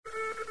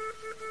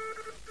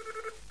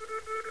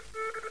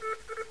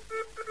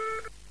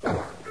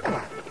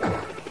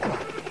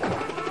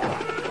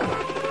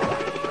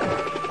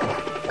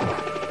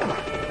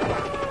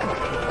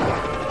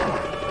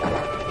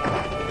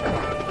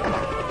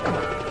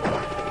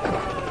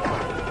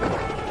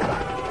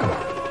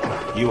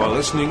You are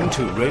listening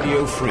to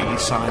Radio Free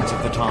Signs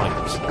of the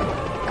Times,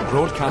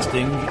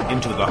 broadcasting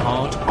into the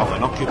heart of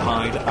an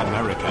occupied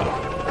America.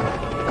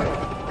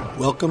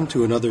 Welcome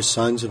to another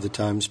Signs of the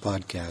Times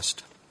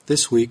podcast.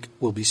 This week,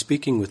 we'll be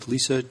speaking with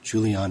Lisa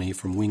Giuliani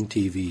from Wing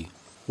TV.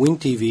 Wing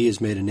TV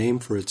has made a name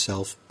for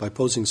itself by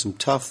posing some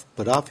tough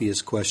but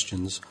obvious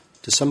questions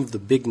to some of the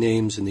big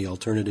names in the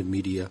alternative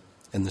media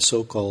and the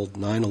so-called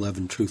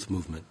 9/11 truth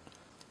movement.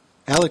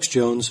 Alex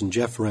Jones and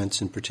Jeff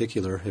Rense in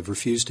particular have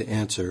refused to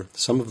answer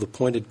some of the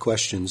pointed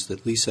questions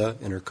that Lisa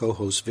and her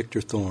co-host Victor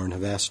Thorne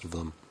have asked of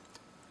them.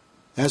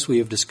 As we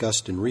have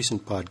discussed in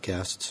recent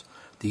podcasts,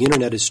 the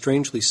Internet is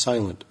strangely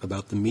silent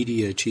about the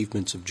media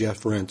achievements of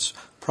Jeff Rense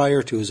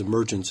prior to his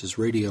emergence as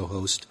radio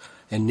host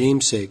and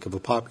namesake of a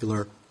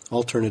popular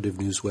alternative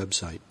news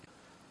website.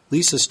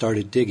 Lisa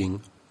started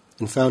digging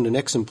and found an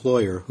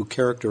ex-employer who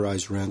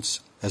characterized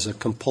Rense as a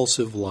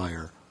compulsive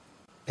liar,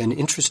 an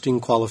interesting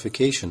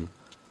qualification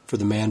for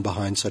the man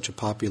behind such a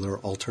popular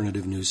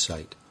alternative news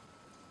site.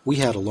 We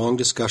had a long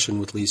discussion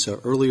with Lisa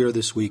earlier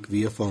this week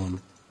via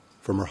phone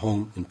from her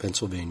home in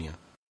Pennsylvania.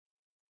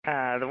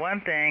 The one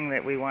thing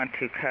that we want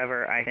to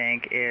cover, I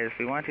think, is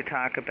we want to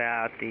talk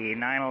about the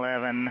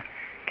 9/11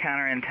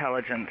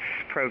 counterintelligence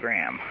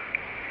program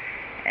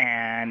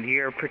and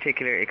your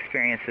particular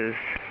experiences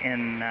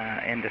in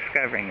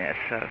discovering this.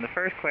 So the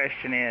first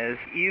question is,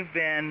 you've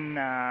been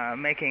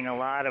making a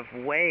lot of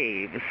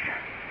waves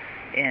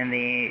in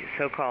the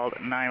so-called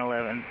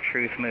 9/11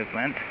 truth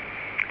movement,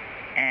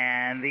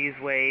 and these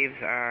waves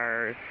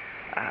are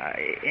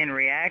in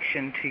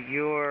reaction to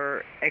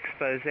your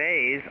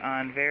exposés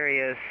on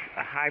various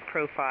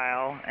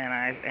high-profile,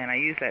 and I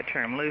use that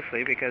term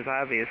loosely because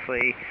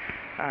obviously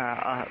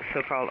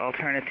so-called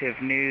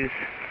alternative news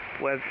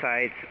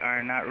websites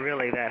are not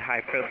really that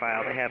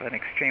high-profile. They have an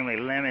extremely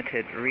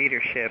limited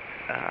readership,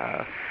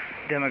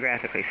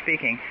 demographically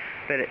speaking,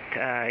 but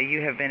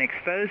you have been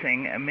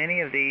exposing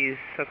many of these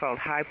so-called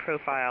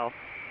high-profile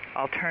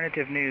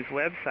alternative news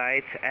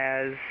websites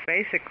as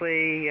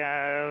basically,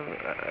 to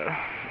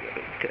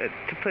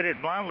put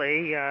it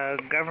bluntly,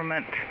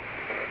 government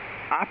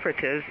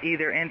operatives,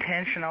 either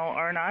intentional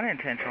or not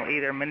intentional,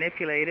 either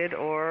manipulated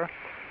or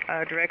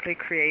directly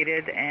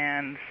created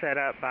and set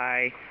up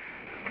by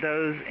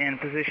those in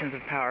positions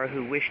of power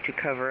who wish to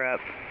cover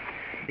up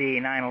the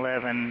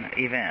 9/11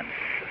 events.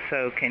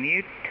 So can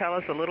you tell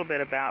us a little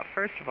bit about,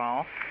 first of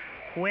all,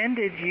 when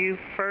did you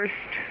first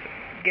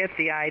get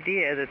the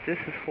idea that this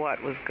is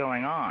what was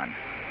going on?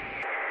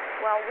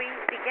 Well, we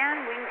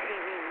began Wing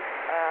TV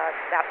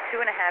about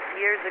 2.5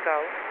 years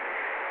ago,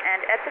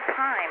 and at the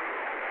time,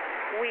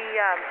 we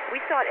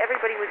thought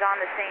everybody was on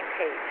the same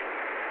page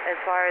as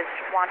far as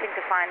wanting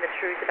to find the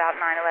truth about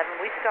 9/11.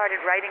 We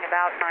started writing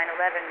about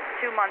 9/11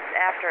 2 months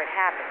after it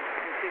happened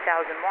in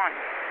 2001,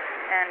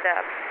 and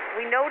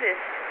we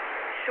noticed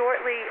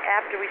shortly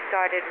after we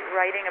started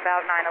writing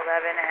about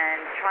 9/11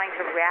 and trying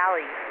to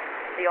rally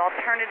the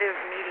alternative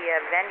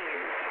media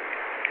venues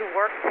to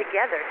work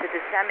together to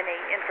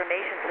disseminate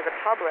information to the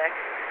public,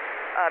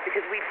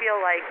 because we feel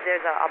like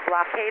there's a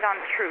blockade on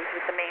truth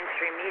with the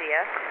mainstream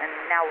media, and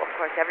now, of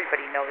course,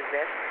 everybody knows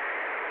this.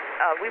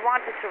 We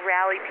wanted to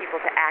rally people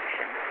to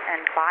action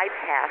and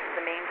bypass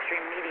the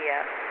mainstream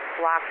media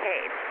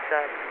blockade,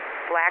 the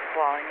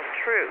blackballing of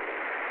truth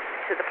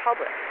to the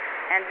public.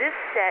 And this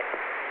set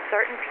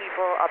certain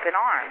people up in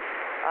arms.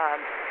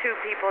 Two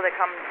people that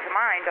come to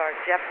mind are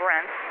Jeff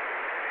Rense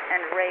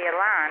and Ray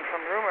Elan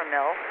from Rumor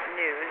Mill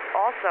News.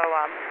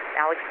 Also,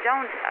 Alex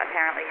Jones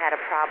apparently had a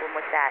problem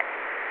with that.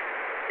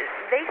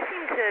 They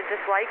seemed to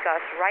dislike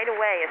us right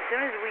away as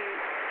soon as we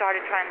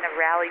started trying to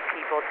rally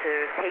people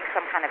to take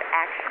some kind of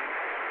action.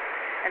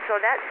 And so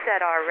that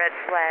set our red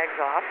flags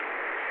off.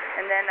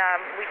 And then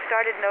we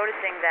started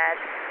noticing that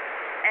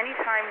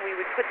anytime we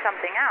would put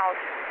something out,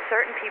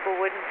 certain people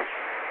wouldn't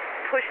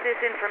push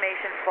this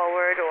information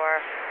forward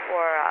or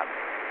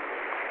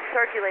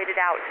circulate it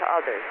out to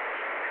others.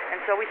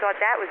 And so we thought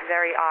that was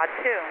very odd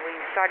too. We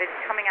started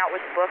coming out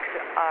with books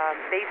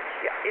based,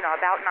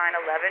 about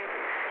 9/11,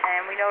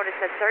 and we noticed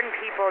that certain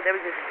people, there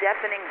was this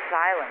deafening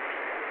silence.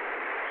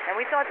 And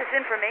we thought this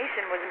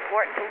information was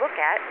important to look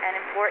at and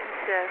important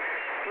to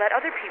let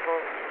other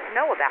people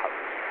know about.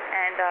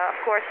 And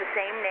of course, the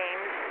same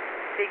names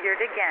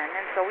figured again,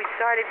 and so we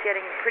started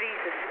getting pretty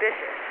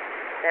suspicious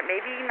that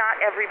maybe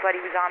not everybody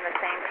was on the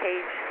same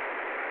page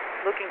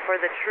looking for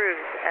the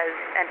truth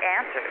and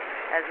answers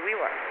as we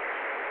were.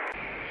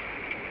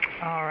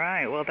 All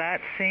right. Well, that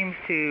seems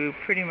to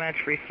pretty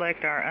much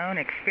reflect our own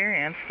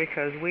experience,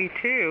 because we,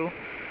 too,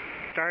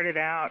 started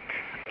out,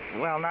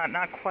 well,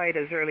 not quite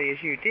as early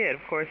as you did.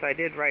 Of course, I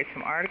did write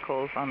some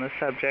articles on the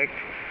subject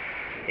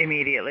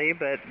immediately,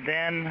 but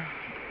then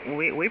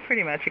we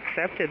pretty much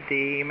accepted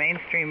the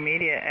mainstream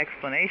media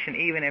explanation,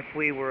 even if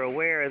we were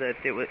aware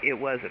that it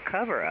was a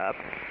cover-up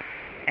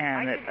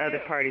and that other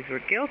parties were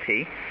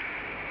guilty.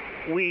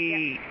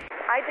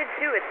 I did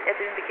too at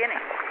the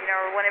beginning.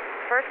 When it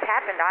first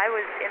happened, I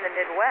was in the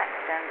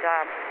Midwest,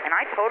 and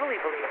I totally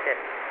believed it.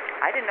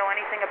 I didn't know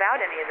anything about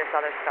any of this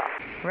other stuff.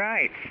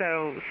 Right.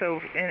 So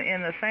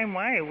in the same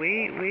way,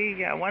 we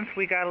once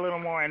we got a little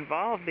more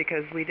involved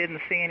because we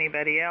didn't see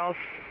anybody else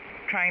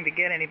trying to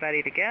get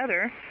anybody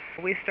together,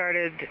 we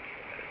started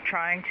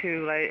trying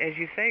to, as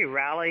you say,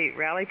 rally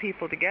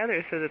people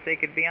together so that they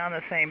could be on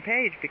the same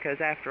page,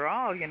 because after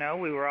all,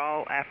 we were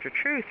all after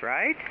truth,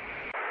 right?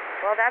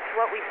 Well, that's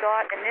what we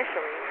thought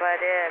initially,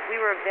 but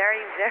we were very,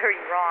 very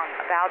wrong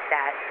about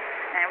that.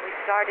 And we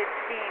started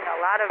seeing a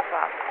lot of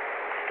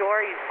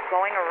stories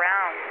going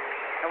around,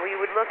 and we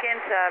would look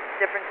into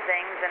different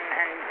things,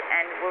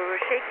 and we were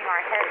shaking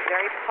our heads,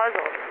 very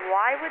puzzled.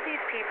 Why would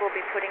these people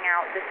be putting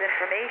out this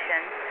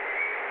information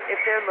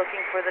if they're looking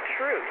for the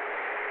truth?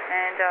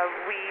 And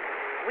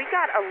we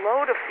got a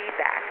load of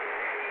feedback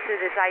to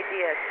this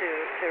idea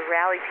to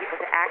rally people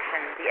to action.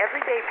 The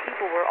everyday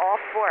people were all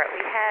for it.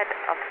 We had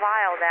a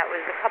file that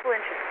was a couple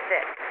inches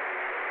thick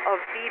of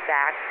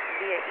feedback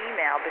via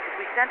email, because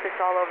we sent this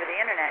all over the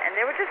internet, and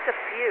there were just a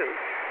few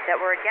that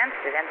were against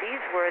it, and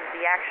these were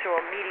the actual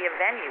media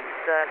venues,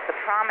 the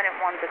prominent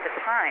ones at the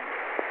time.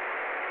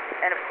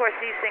 And of course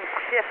these things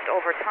shift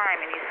over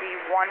time, and you see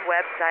one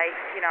website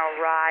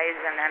rise,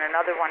 and then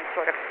another one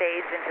sort of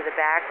fades into the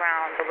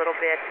background a little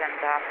bit, and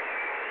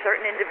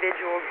certain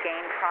individuals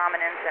gain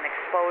prominence and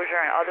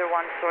exposure, and other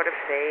ones sort of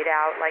fade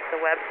out, like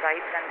the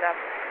websites, and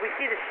we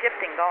see the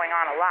shifting going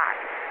on a lot.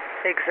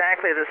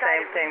 Exactly the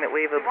same thing that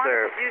we've observed. We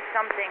wanted to do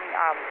something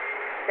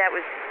that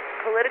was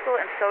political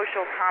and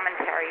social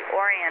commentary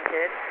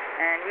oriented,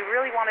 and we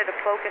really wanted to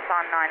focus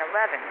on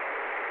 9/11.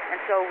 And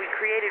so we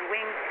created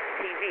Wing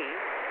TV,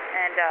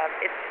 and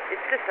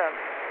it's just a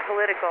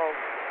political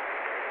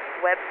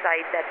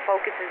website that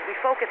we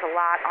focus a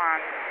lot on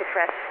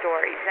suppressed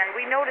stories. And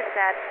we noticed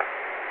that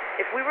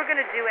if we were going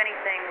to do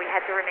anything, we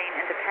had to remain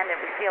independent.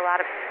 We see a lot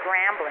of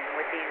scrambling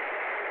with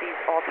these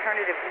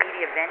alternative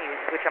media venues,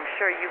 which I'm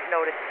sure you've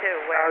noticed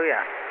too, where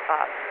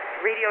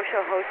radio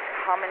show hosts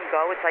come and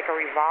go. It's like a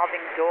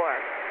revolving door.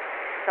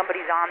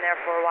 Somebody's on there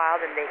for a while,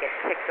 then they get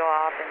kicked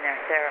off, and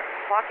they're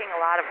hawking a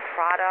lot of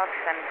products,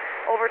 and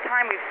over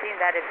time we've seen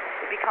that it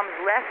becomes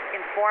less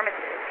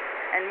informative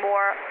and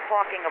more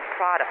hawking of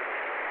products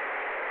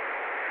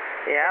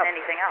than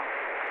anything else.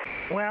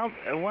 Well,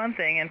 one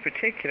thing in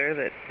particular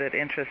that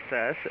interests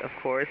us, of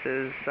course,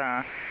 is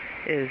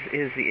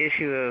the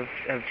issue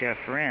of Jeff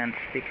Rense,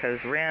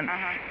 because Rense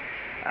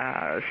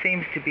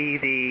seems to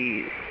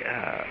be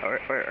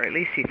or at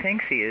least he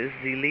thinks he is,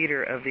 the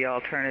leader of the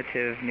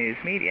alternative news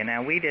media.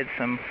 Now, we had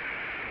some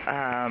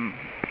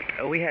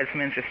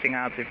interesting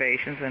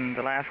observations in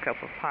the last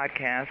couple of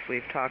podcasts.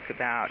 We've talked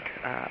about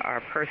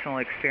our personal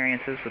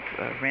experiences with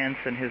Rense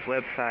and his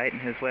website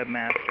and his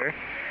webmaster.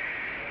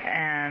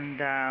 And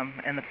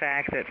the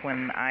fact that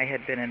when I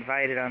had been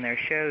invited on their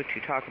show to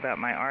talk about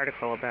my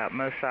article about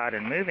Mossad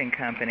and moving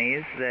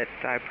companies, that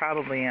I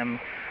probably am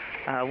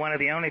one of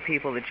the only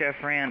people that Jeff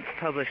Rense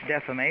published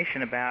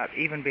defamation about,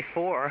 even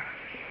before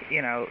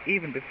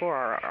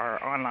our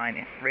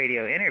online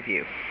radio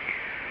interview.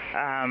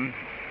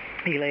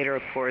 He later,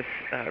 of course,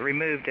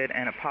 removed it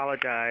and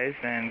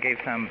apologized and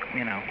gave some,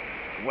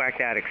 whacked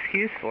out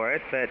excuse for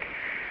it,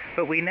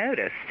 but we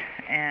noticed.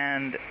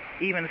 And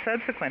even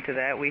subsequent to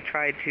that, we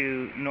tried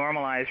to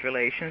normalize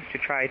relations, to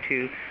try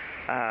to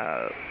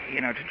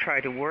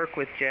work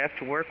with Jeff,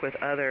 to work with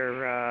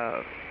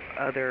other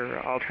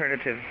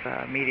alternative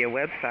media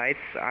websites.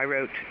 I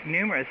wrote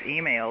numerous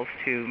emails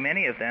to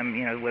many of them,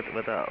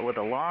 with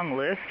a long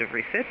list of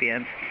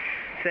recipients,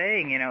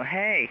 saying,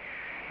 hey,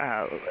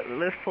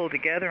 let's pull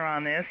together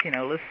on this.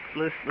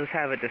 Let's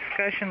have a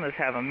discussion. Let's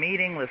have a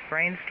meeting. Let's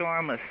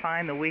brainstorm. Let's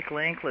find the weak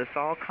link. Let's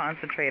all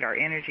concentrate our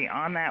energy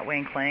on that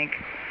weak link,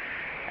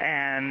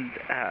 and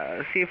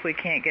see if we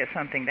can't get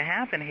something to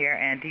happen here.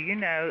 And do you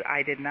know,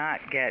 I did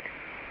not get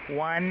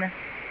one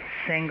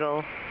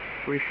single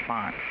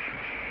response.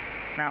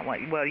 Not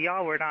one. Well,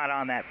 y'all were not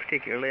on that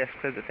particular list,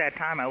 because at that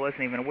time I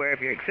wasn't even aware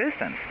of your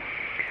existence.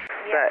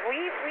 Yeah,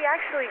 we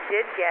actually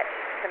did get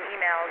some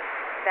emails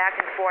back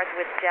and forth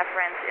with Jeff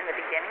Rense in the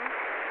beginning.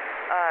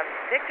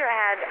 Victor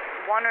had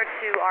one or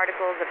two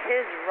articles of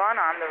his run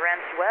on the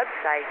Rense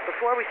website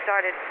before we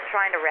started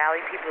trying to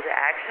rally people to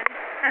action.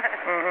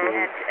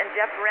 And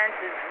Jeff Rense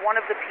is one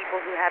of the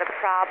people who had a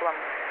problem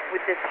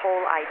with this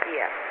whole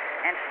idea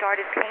and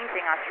started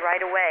painting us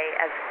right away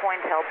as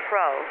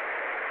COINTELPRO,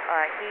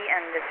 he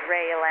and this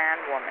Ray Elan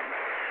woman.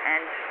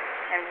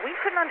 And we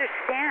couldn't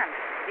understand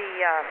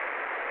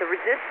the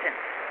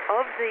resistance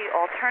of the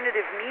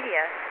alternative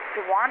media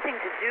to wanting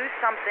to do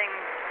something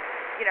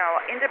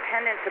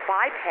independent, to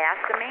bypass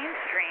the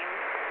mainstream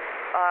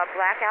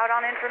blackout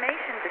on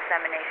information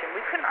dissemination.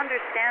 We couldn't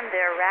understand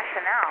their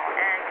rationale,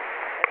 and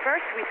at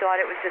first we thought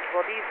it was just,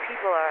 well, these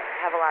people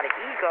have a lot of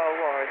ego,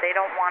 or they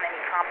don't want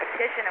any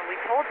competition, and we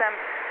told them,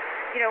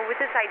 with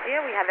this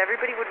idea we have,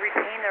 everybody would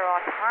retain their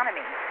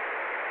autonomy.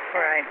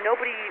 Right.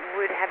 Nobody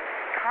would have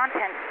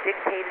content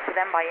dictated to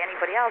them by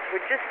anybody else.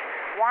 We're just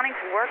wanting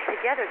to work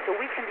together so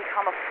we can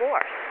become a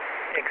force.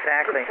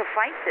 Exactly. To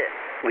fight this.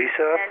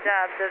 Lisa? And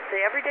the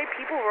everyday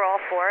people were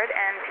all for it,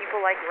 and people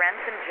like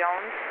Rense and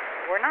Jones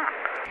we're not.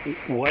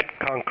 What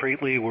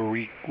concretely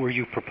were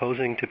you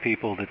proposing to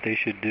people that they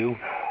should do?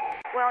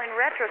 Well, in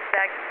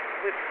retrospect,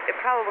 it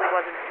probably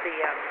wasn't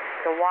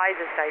the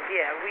wisest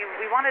idea.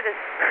 We wanted to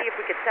see if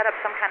we could set up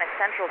some kind of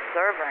central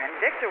server, and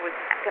Victor was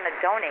going to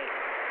donate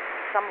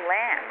some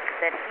land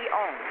that he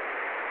owned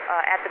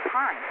at the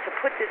time to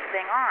put this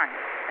thing on.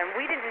 And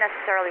we didn't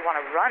necessarily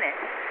want to run it.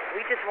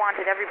 We just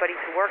wanted everybody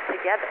to work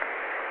together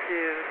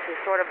to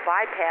sort of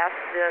bypass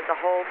the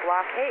whole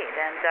blockade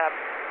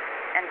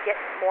and get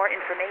more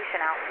information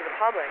out to the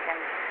public. And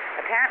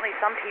apparently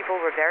some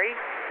people were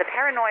the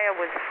paranoia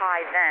was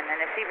high then, and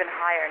it's even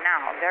higher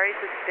now, very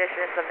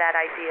suspicious of that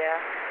idea.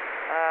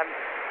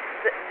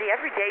 The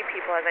everyday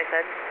people, as I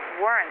said,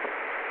 weren't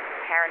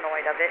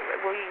paranoid of it.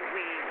 We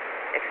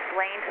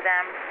explained to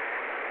them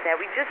that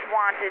we just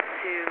wanted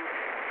to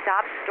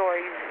stop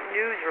stories,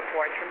 news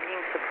reports from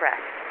being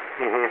suppressed.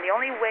 Mm-hmm. And the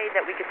only way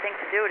that we could think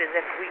to do it is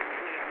if we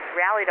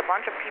rallied a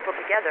bunch of people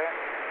together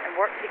and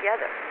worked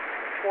together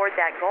toward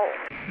that goal.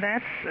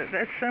 That's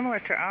similar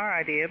to our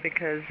idea,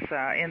 because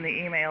in the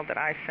email that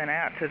I sent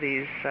out to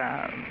these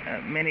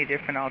many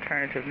different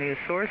alternative news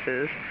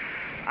sources,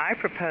 I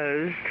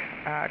proposed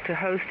to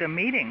host a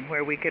meeting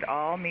where we could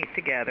all meet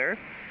together,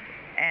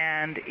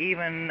 and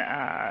even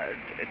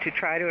to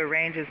try to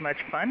arrange as much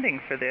funding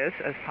for this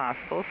as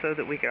possible so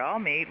that we could all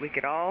meet. We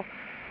could all,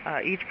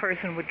 each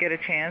person would get a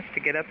chance to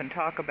get up and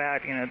talk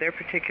about, their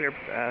particular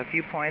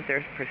viewpoint,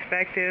 their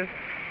perspective,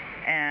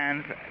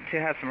 and to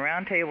have some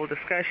roundtable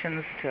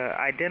discussions to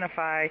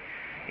identify,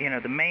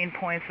 the main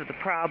points of the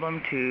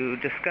problem, to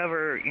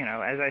discover,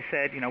 as I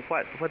said,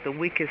 what the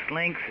weakest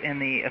links in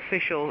the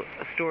official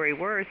story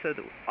were, so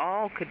that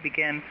all could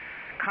begin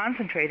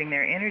concentrating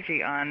their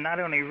energy on not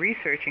only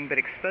researching but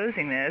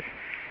exposing this,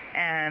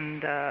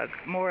 and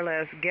more or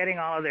less getting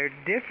all of their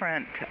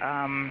different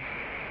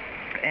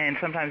and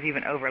sometimes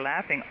even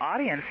overlapping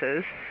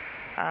audiences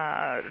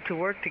to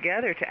work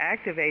together to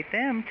activate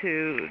them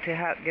to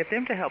get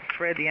them to help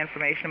spread the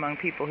information among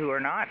people who are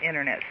not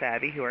internet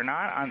savvy, who are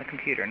not on the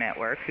computer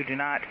networks, who do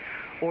not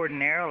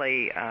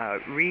ordinarily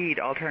read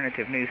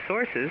alternative news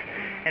sources,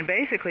 and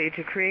basically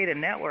to create a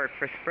network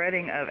for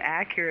spreading of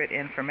accurate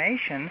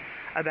information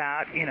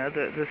about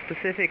the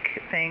specific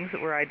things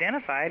that were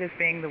identified as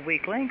being the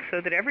weak links,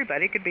 so that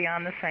everybody could be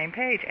on the same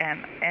page.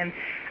 And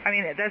I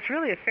mean, that's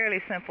really a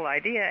fairly simple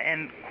idea,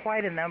 and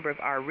quite a number of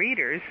our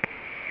readers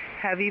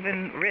have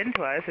even written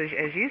to us,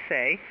 as you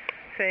say,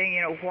 saying,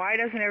 why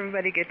doesn't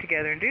everybody get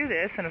together and do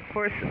this? And of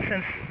course,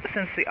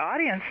 since the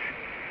audience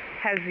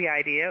has the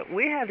idea,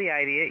 we have the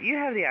idea, you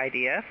have the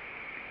idea,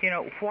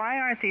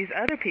 why aren't these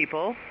other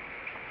people,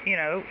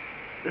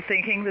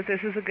 thinking that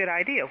this is a good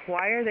idea?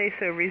 Why are they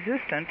so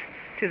resistant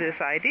to this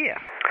idea?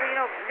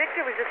 Well,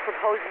 Victor was just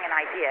proposing an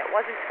idea. It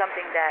wasn't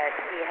something that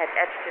he had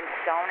etched in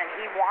stone, and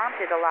he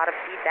wanted a lot of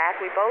feedback.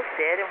 We both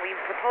did, and we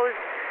proposed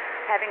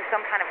having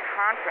some kind of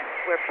conference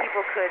where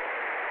people could,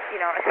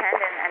 attend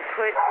and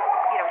put,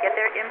 get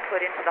their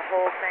input into the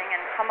whole thing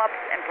and come up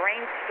and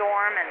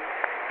brainstorm and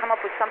come up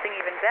with something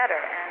even better.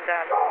 And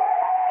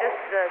just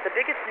the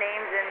biggest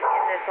names in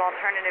this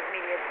alternative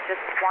media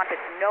just wanted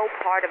no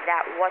part of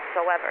that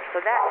whatsoever. So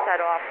that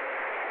set off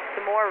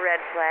some more red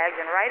flags,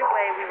 and right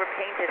away we were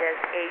painted as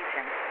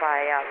agents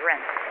by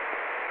Rense,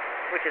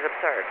 which is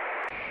absurd.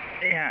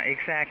 Yeah,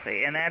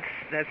 exactly, and that's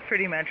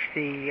pretty much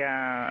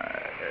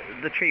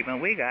the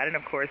treatment we got. And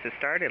of course, it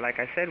started, like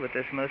I said, with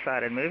this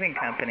Mossad and moving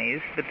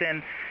companies. But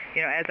then,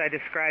 as I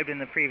described in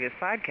the previous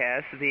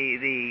podcast,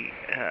 the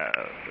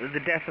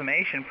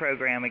defamation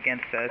program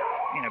against us,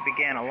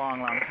 began a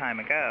long, long time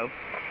ago.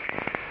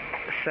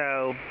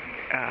 So,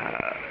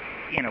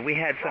 we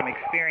had some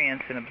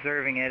experience in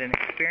observing it and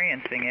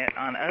experiencing it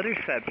on other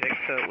subjects,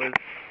 so it was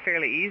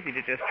fairly easy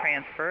to just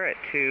transfer it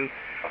to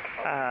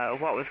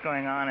what was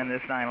going on in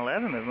this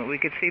 9/11 movement. We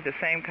could see the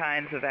same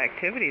kinds of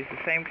activities,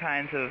 the same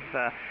kinds of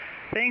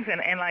things,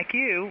 and like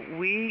you,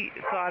 we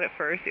thought at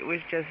first it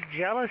was just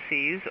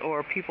jealousies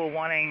or people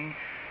wanting,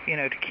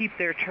 to keep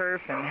their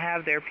turf and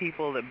have their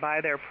people that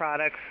buy their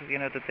products,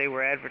 that they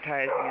were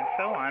advertising and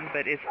so on,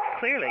 but it's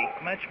clearly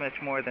much,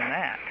 much more than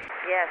that.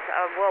 Yes,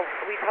 well,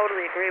 we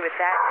totally agree with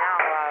that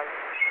now.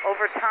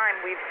 Over time,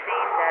 we've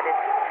seen that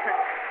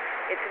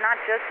it's not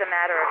just a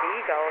matter of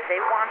ego.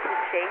 They want to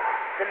shape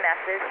the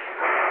message,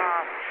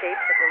 shape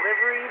the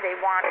delivery. They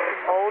want to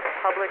mold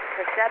public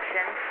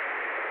perception,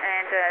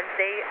 and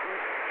they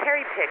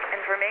cherry-pick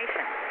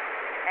information.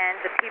 And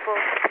the people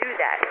do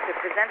that to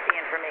present the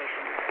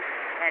information.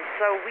 And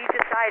so we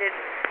decided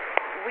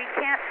we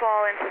can't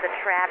fall into the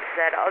traps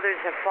that others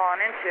have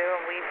fallen into,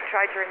 and we've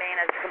tried to remain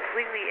as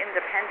completely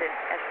independent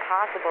as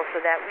possible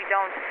so that we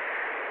don't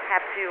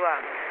have to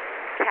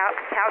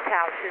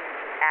kowtow to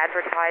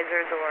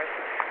advertisers or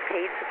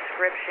paid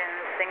subscriptions,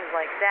 things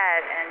like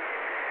that. And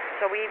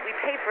so we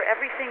pay for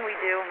everything we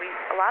do.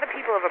 A lot of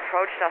people have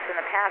approached us in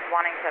the past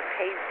wanting to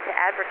pay to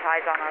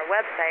advertise on our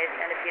website,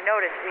 and if you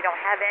notice, we don't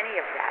have any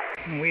of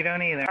that. We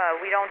don't either.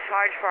 We don't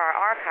charge for our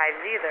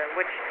archives either,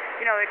 which,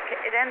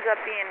 it ends up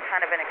being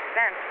kind of an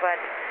expense, but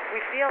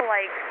we feel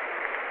like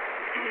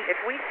if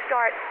we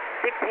start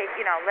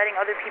letting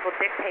other people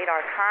dictate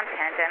our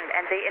content,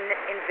 and they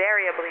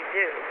invariably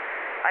do.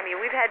 I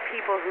mean, we've had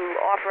people who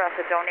offer us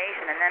a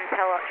donation and then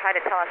try to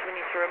tell us we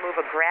need to remove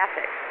a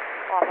graphic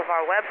off of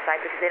our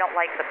website because they don't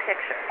like the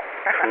picture.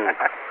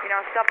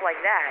 Stuff like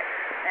that.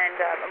 And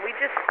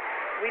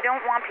we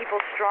don't want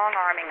people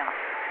strong-arming us.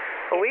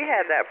 Well, we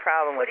had that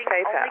problem with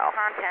PayPal. Putting only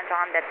content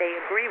on that they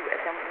agree with,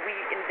 and we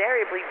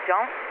invariably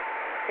don't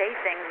say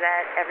things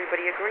that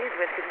everybody agrees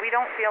with because we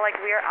don't feel like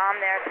we're on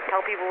there to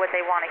tell people what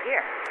they want to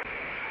hear.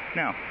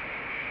 No.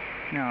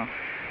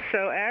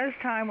 So as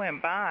time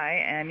went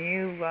by and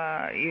you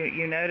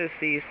noticed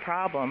these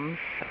problems,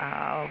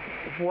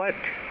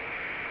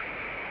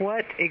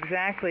 what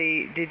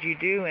exactly did you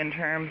do in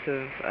terms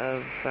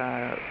of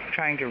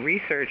trying to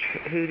research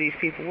who these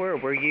people were?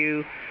 Were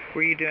you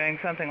doing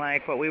something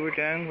like what we were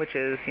doing, which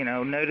is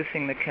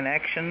noticing the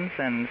connections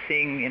and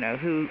seeing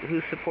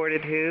who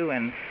supported who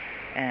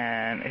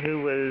and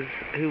who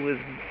was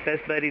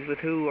best buddies with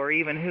who, or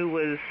even who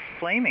was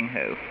blaming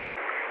who?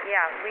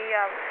 Yeah,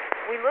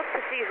 we looked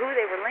to see who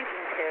they were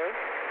linking to,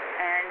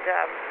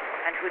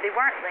 and who they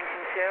weren't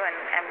linking to,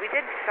 and we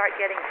did start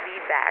getting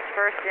feedback,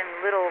 first in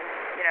little,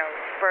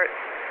 spurts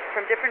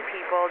from different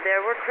people.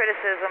 There were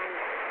criticisms,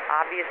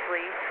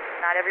 obviously.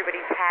 Not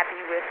everybody's happy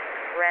with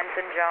Rense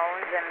and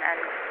Jones and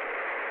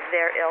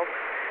their ilk.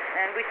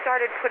 And we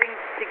started putting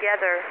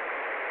together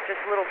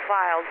just little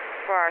files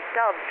for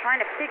ourselves,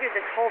 trying to figure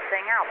this whole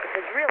thing out,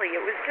 because really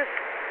it was just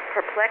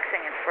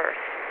perplexing at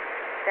first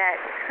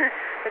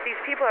that these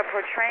people are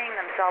portraying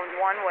themselves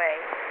one way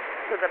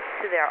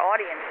to their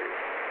audiences,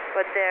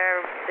 but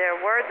their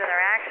words and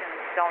their actions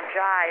don't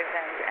jive,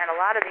 and a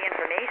lot of the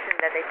information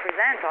that they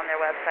present on their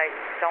website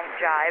don't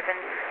jive. And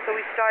so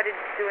we started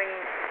doing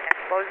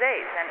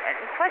exposés and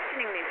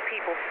questioning these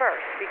people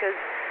first, because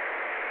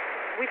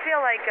we feel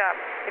like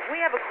if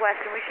we have a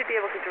question, we should be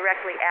able to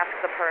directly ask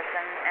the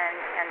person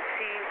and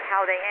see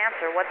how they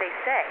answer, what they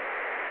say.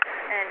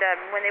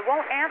 And when they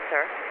won't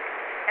answer,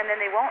 and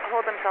then they won't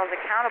hold themselves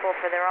accountable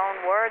for their own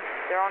words,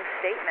 their own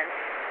statements,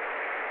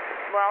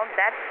 well,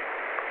 that's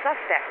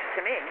suspect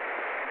to me.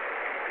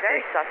 It's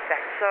very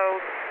suspect.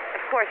 So,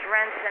 of course,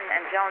 Rense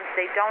and Jones,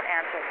 they don't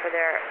answer for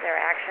their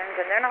actions,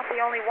 and they're not the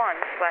only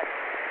ones, but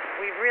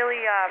we've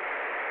really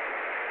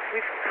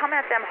we've come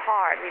at them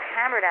hard. We've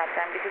hammered at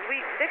them because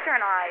Victor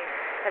and I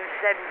have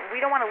said we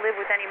don't want to live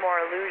with any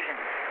more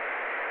illusions.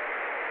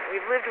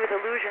 We've lived with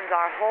illusions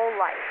our whole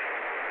life,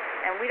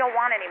 and we don't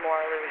want any more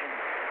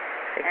illusions.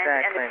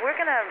 Exactly. And if we're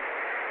going to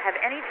have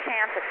any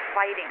chance of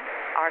fighting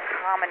our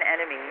common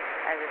enemy,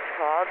 as it's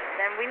called,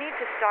 then we need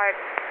to start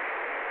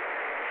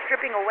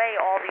stripping away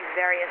all these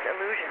various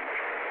illusions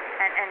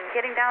and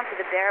getting down to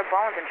the bare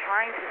bones and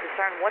trying to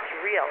discern what's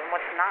real and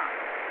what's not.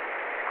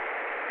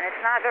 And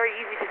it's not very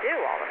easy to do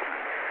all the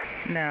time.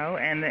 No,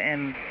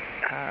 and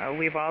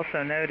we've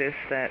also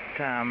noticed that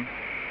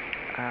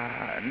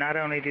not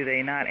only do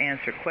they not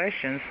answer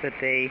questions, but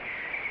they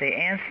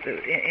answer,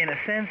 in a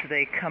sense,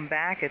 they come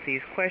back at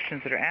these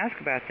questions that are asked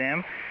about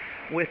them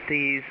with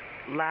these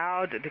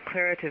loud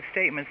declarative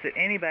statements that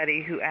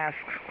anybody who asks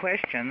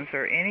questions,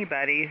 or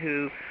anybody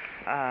who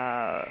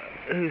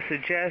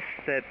suggests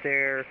that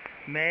there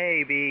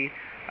may be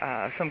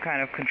some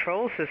kind of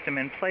control system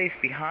in place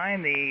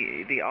behind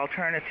the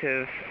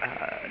alternative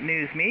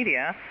news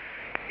media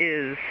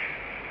is,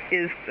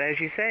 as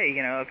you say,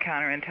 a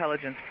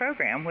counterintelligence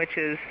program, which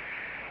is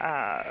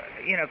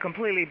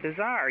completely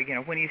bizarre.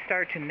 When you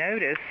start to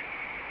notice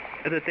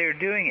that they're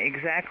doing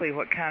exactly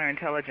what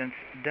counterintelligence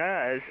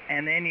does,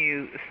 and then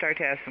you start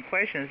to ask some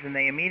questions, and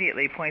they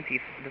immediately point the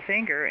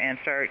finger and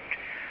start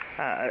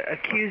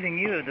accusing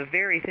you of the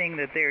very thing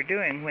that they're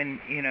doing,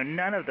 when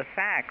none of the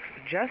facts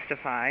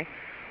justify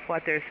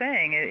what they're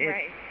saying.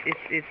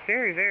 It's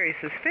very, very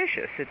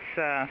suspicious.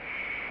 I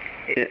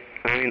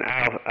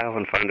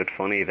often found it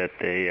funny that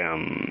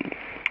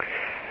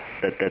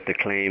that the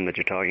claim that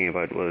you're talking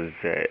about was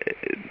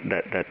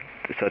that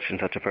such and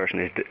such a person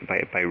is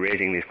by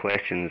raising these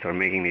questions or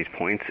making these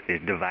points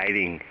is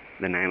dividing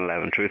the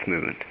 9/11 Truth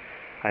Movement.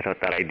 I thought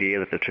that idea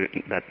that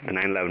the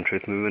 9/11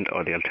 Truth Movement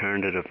or the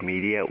alternative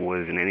media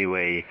was in any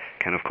way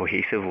kind of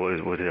cohesive was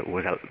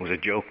a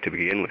joke to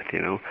begin with.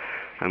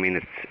 I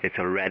mean, it's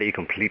already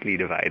completely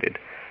divided.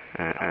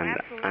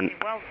 Absolutely.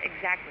 Well,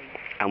 exactly.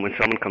 And when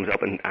someone comes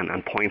up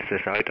and points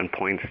this out and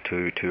points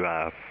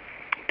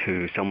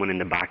to someone in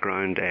the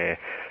background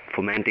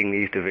fomenting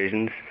these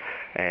divisions,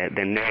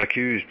 then they're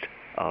accused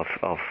of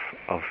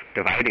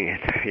dividing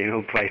it,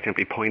 by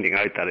simply pointing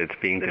out that it's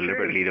being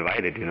deliberately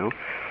divided,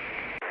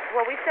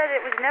 Well, we said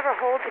it was never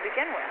whole to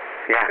begin with.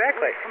 Yeah,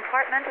 exactly. We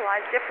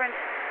compartmentalized different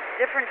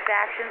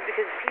factions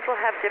because people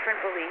have different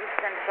beliefs,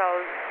 and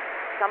so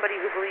somebody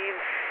who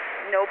believes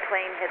no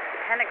plane hits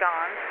the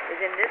Pentagon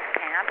is in this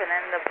camp, and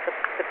then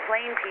the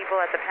plane people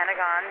at the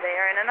Pentagon, they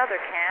are in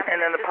another camp. And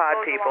then the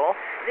pod people.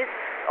 This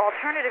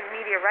alternative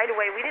media, right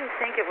away, we didn't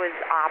think it was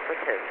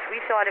operatives.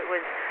 We thought it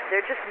was,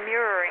 they're just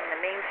mirroring the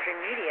mainstream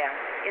media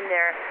in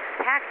their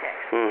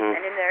tactics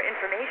and in their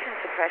information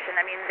suppression.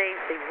 I mean, they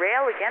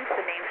rail against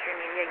the mainstream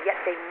media, yet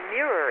they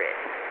mirror it.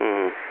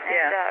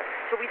 And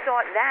so we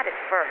thought that at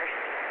first.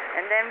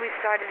 And then we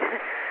started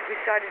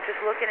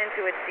just looking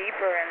into it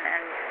deeper,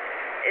 and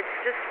it's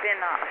just been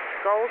a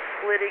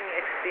skull-splitting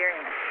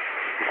experience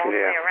all the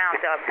way around.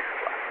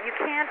 You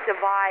can't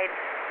divide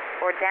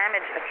or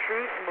damage a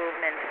truth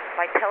movement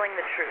by telling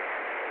the truth.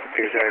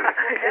 Exactly.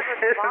 You'll never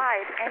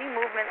divide any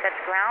movement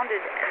that's grounded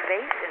and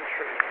based in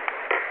truth.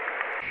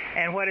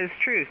 And what is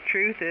truth?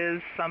 Truth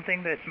is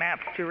something that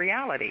maps to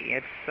reality.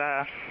 It's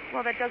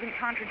well, that doesn't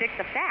contradict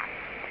the facts.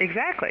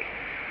 Exactly.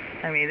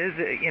 I mean,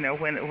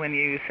 when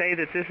you say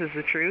that this is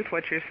the truth,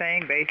 what you're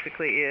saying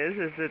basically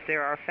is that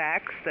there are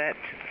facts that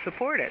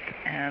support it,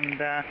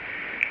 and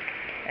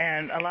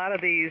a lot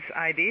of these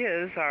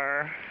ideas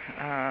are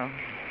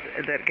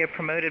that get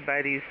promoted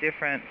by these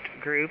different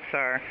groups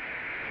are.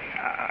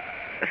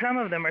 Some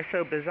of them are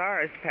so bizarre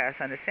as to pass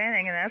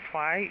understanding, and that's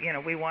why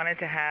we wanted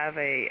to have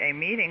a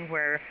meeting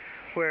where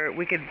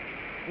we could,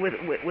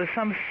 with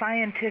some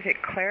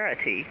scientific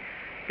clarity,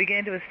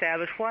 begin to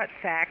establish what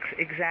facts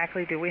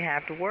exactly do we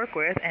have to work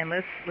with, and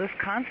let's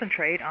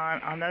concentrate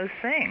on those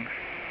things.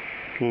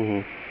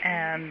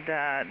 And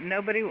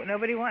nobody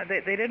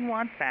they didn't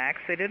want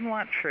facts, they didn't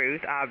want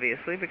truth,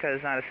 obviously,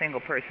 because not a single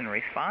person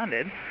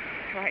responded.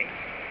 Right.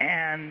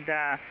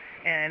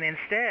 And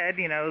instead,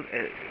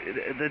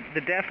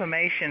 the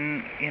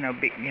defamation,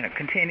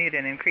 continued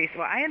and increased.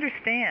 Well, I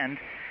understand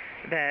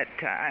that.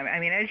 I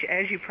mean,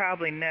 as you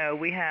probably know,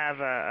 we have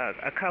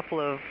a couple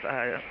of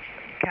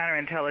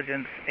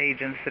counterintelligence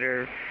agents that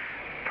are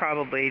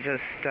probably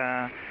just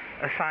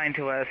assigned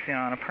to us,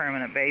 on a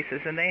permanent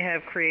basis, and they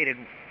have created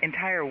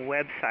entire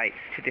websites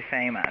to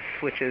defame us,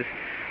 which is,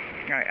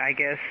 I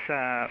guess.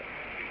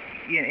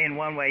 In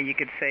one way, you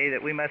could say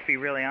that we must be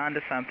really onto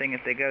something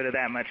if they go to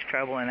that much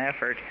trouble and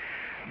effort.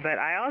 But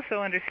I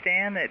also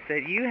understand that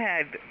you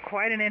had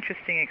quite an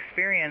interesting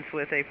experience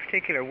with a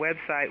particular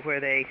website where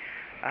they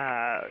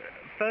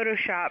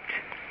photoshopped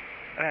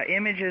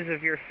images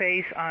of your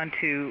face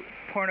onto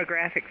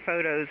pornographic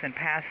photos and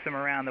passed them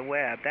around the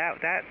web.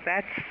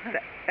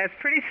 That's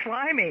pretty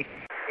slimy.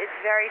 It's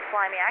very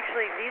slimy.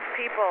 Actually, these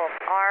people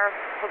are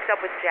hooked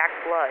up with Jack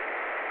Blood.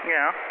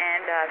 Yeah.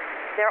 And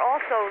they're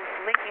also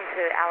linking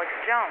to Alex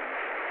Jones.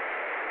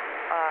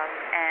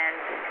 And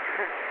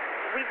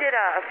we did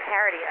a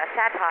parody, a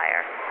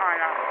satire on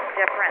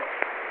Jeff Rense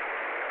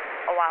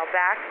a while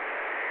back.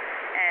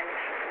 And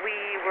we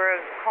were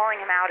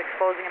calling him out,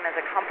 exposing him as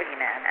a company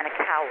man and a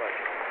coward.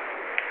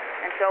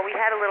 And so we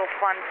had a little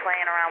fun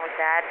playing around with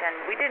that. And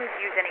we didn't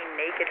use any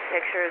naked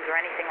pictures or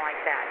anything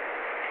like that.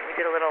 We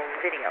did a little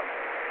video.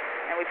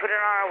 And we put it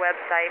on our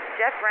website.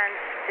 Jeff Rense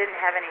didn't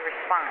have any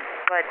response.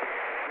 But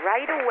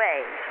right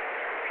away,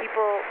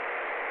 people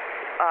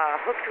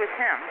hooked with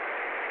him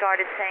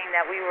started saying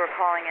that we were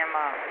calling him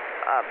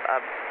a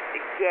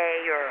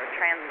gay or a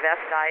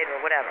transvestite or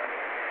whatever.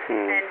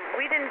 And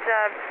we didn't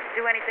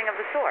do anything of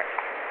the sort.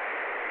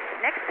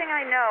 Next thing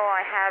I know,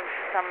 I have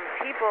some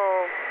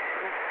people.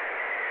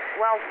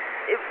 Well,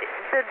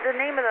 the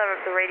name of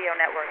the radio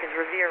network is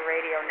Revere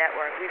Radio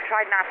Network. We've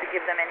tried not to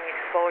give them any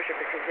exposure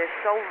because they're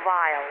so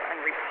vile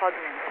and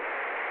repugnant.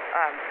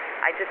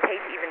 I just hate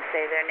to even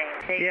say their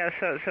names. Yeah,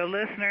 so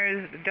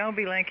listeners, don't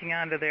be linking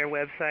onto their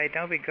website.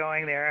 Don't be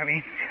going there. I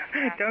mean,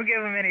 don't give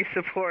them any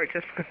support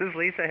just because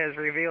Lisa has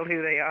revealed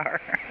who they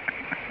are.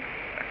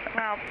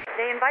 Well,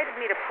 they invited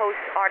me to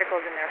post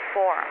articles in their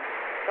forum,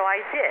 so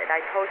I did.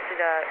 I posted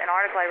an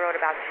article I wrote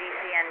about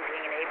GCN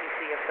being an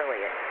ABC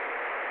affiliate.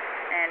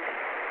 And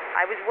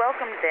I was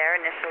welcomed there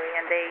initially,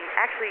 and they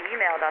actually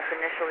emailed us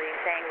initially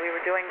saying we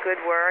were doing good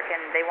work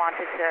and they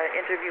wanted to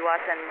interview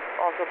us and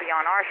also be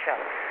on our show.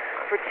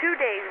 For 2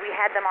 days, we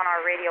had them on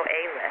our Radio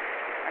A list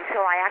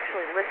until I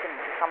actually listened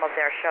to some of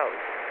their shows.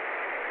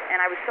 And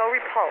I was so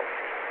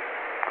repulsed.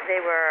 They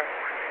were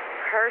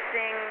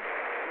cursing.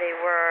 They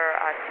were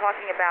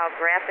talking about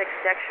graphic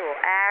sexual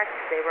acts.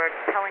 They were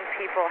telling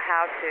people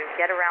how to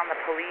get around the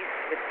police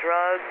with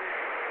drugs.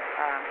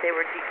 They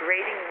were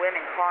degrading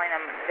women, calling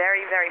them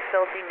very, very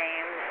filthy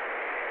names.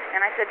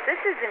 And I said, this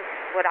isn't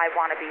what I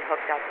want to be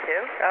hooked up to.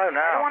 Oh,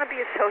 no. I don't want to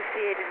be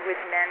associated with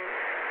men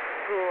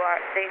who are,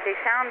 they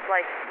sound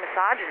like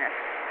misogynists.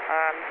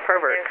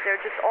 Perverts.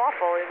 They're just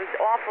awful. It was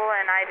awful,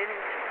 and I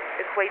didn't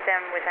equate them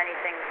with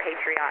anything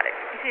patriotic,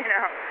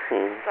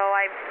 So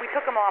we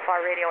took them off our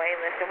Radio A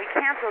list, and we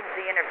canceled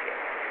the interview.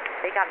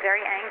 They got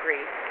very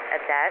angry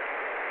at that,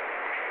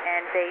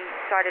 and they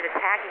started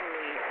attacking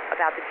me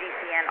about the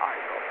GCN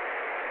article.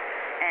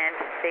 And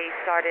they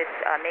started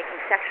making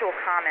sexual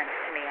comments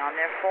to me on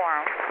their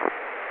forum.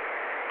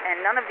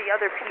 And none of the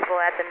other people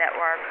at the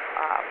network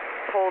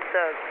told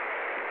the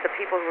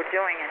people who were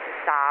doing it to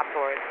stop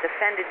or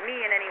defended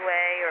me in any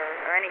way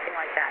or or anything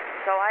like that.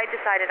 So I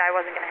decided I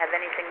wasn't going to have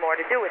anything more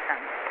to do with them.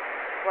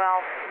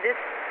 Well, this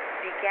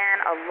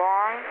began a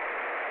long,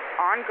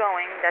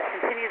 ongoing, that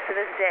continues to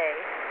this day,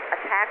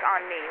 attack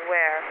on me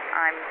where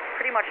I'm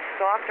pretty much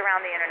stalked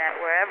around the internet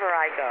wherever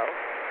I go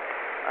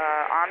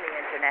on the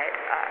internet.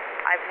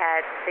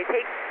 They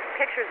take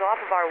pictures off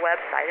of our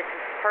website. It's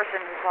this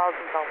person who calls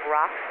himself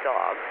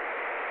Roxdog.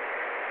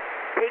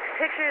 Takes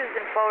pictures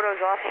and photos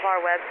off of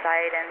our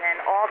website and then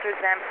alters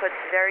them, puts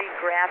very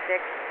graphic,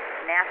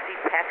 nasty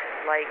text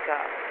like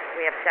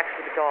we have sex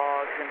with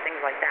dogs and things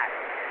like that.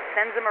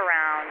 Sends them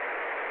around,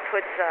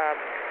 puts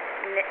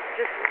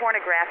just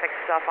pornographic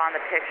stuff on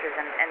the pictures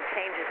and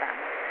changes them.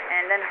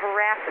 And then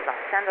harasses us,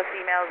 sends us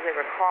emails. They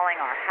were calling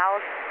our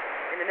house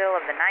in the middle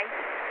of the night.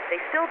 They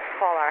still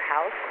call our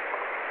house.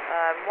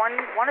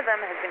 One of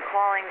them has been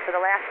calling for the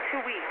last 2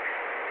 weeks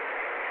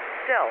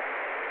still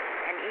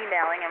and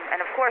emailing. And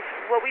of course,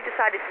 what we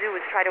decided to do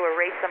was try to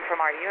erase them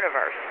from our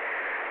universe.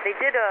 They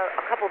did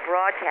a couple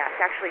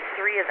broadcasts, actually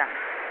 3 of them,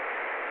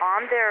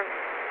 on their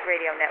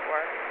radio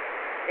network.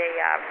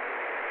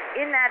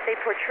 In that, they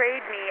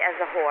portrayed me as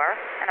a whore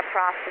and a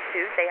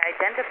prostitute. They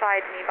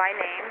identified me by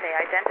name. They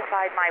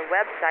identified my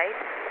website.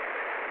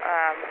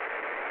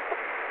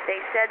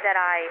 They said that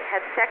I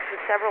had sex with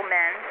several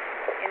men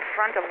in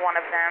front of one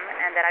of them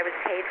and that I was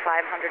paid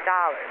 $500.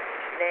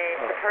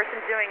 The person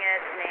doing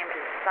it named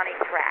is Sonny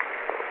Crack.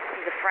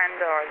 He's a friend,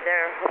 or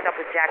they're hooked up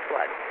with Jack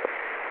Blood.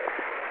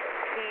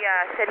 He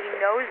said he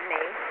knows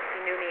me. He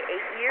knew me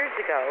 8 years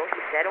ago,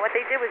 he said. And what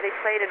they did was they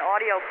played an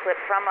audio clip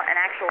from an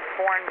actual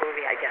porn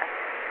movie, I guess.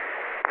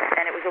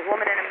 And it was a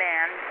woman and a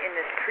man in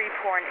this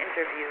pre-porn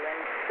interview. And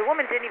the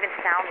woman didn't even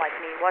sound like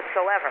me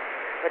whatsoever.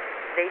 But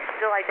they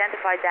still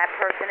identified that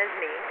person as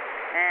me.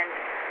 And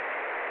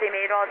they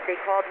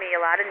called me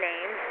a lot of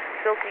names,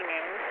 filthy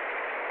names,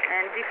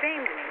 and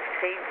defamed me.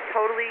 They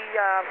totally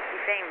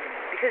defamed me.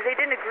 Because they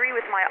didn't agree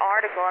with my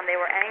article, and they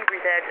were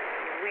angry that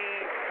we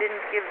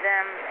didn't give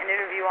them an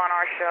interview on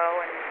our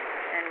show,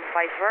 and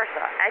vice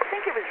versa. I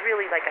think it was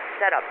really like a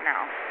setup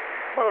now.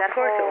 Well, of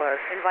course it was.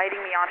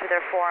 Inviting me onto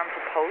their forum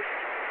to post.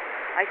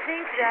 I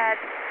think that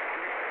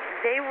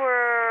they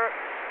were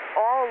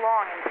all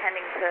along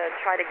intending to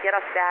try to get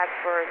us back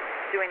for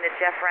doing the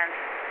Jeff Rense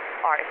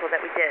article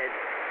that we did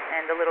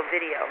and the little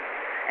video.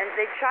 And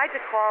they tried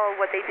to call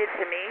what they did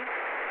to me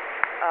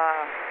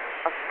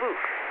a spoof.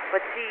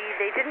 But see,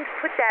 they didn't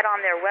put that on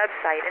their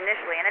website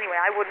initially. And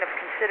anyway, I wouldn't have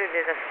considered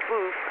it a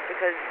spoof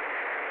because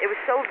it was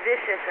so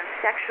vicious and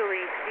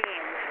sexually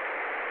themed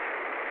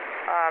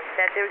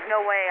that there was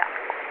no way.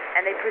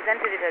 And they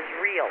presented it as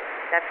real.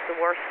 That's the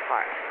worst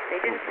part.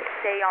 They didn't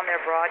say on their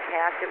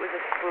broadcast it was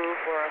a spoof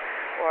or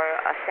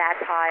a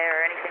satire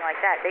or anything like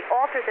that. They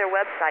altered their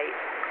website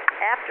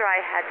after I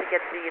had to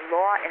get the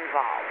law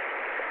involved,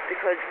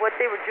 because what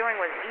they were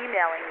doing was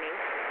emailing me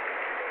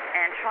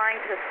and trying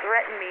to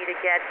threaten me to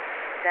get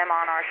them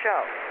on our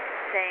show,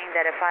 saying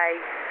that if I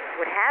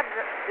would have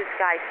this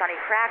guy Sonny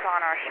Crack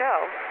on our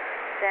show,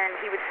 then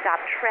he would stop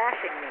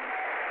trashing me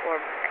or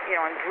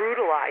and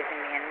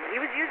brutalizing me. And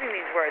he was using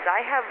these words.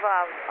 I have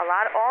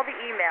all the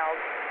emails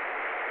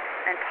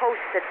and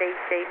posts that they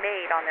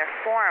made on their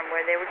forum where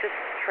they were just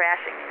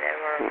trashing me.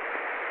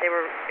 They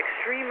were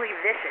extremely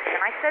vicious. And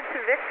I said to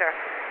Victor,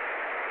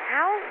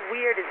 how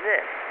weird is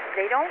this?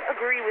 They don't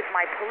agree with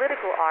my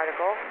political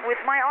article, with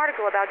my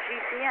article about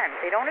GCN.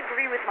 They don't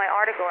agree with my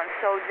article, and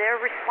so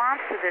their response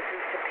to this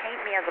is to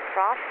paint me as a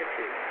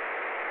prostitute.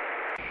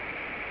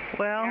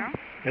 Well,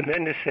 and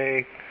then to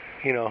say,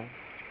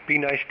 be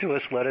nice to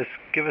us,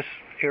 give us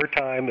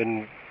airtime,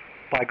 and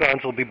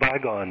bygones will be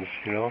bygones,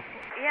 Yeah,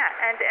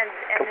 and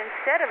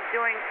instead of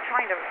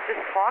trying to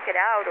just talk it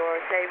out or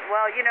say,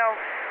 well,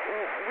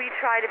 we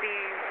try to be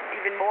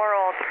even more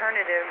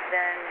alternative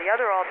than the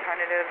other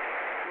alternative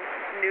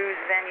news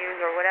venues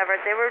or whatever,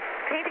 they were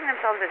painting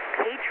themselves as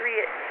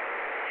patriot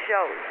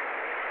shows.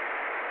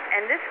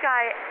 And this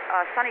guy,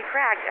 Sonny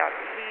Crack,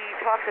 he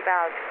talks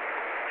about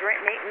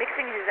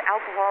mixing his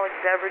alcoholic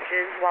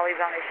beverages while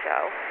he's on his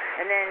show,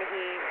 and then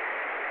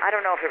I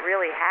don't know if it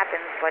really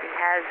happens, but he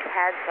has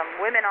had some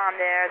women on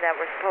there that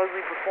were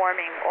supposedly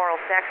performing oral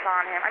sex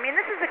on him. I mean,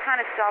 this is the kind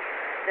of stuff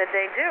that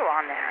they do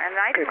on there, and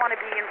I didn't want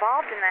to be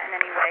involved in that in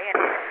any way.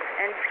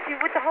 And see,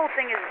 what the whole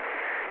thing is,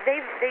 they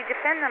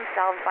defend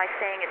themselves by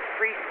saying it's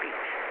free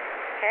speech,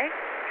 okay?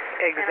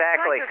 Exactly. And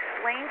I'm trying to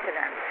explain to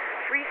them,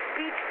 free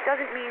speech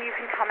doesn't mean you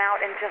can come out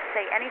and just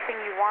say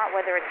anything you want,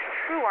 whether it's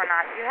true or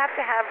not. You have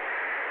to have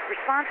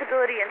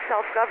responsibility and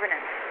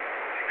self-governance.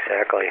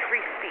 Exactly.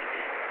 Free speech.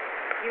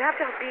 You have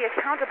to be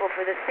accountable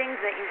for the things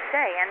that you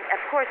say, and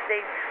of course they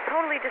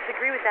totally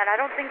disagree with that. I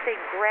don't think they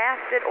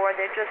grasp it, or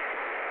they just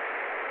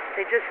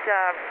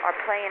are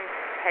playing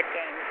head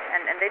games,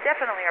 and they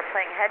definitely are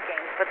playing head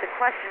games. But the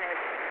question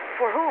is,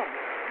 for whom?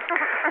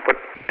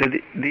 But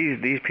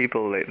these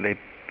people, they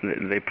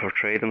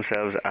portray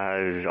themselves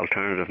as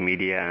alternative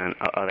media, and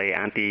are they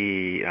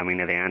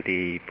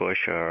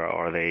anti-Bush, or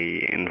are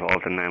they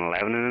involved in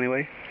 9/11 in any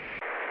way?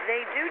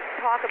 They do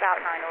talk about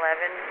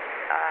 9/11.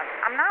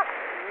 I'm not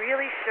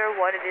really sure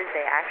what it is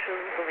they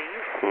actually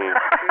believe,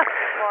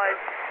 because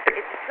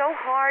it's so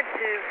hard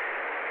to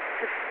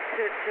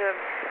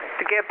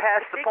get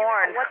past the figure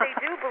porn. out what they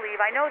do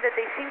believe. I know that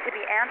they seem to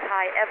be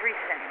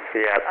anti-everything.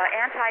 Yeah.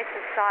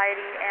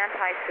 Anti-society,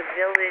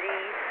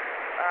 anti-civility.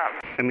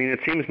 I mean, it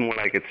seems more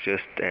like it's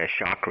just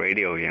shock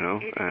radio, you know,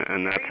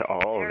 and that's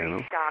all, you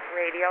know. Shock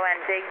radio, and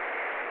they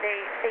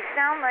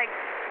sound like,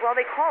 well,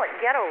 they call it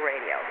ghetto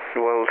radio.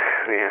 Well,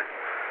 yeah.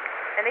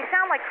 And they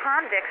sound like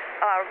convicts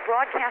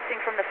broadcasting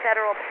from the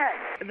federal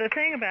pen. The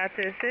thing about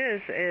this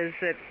is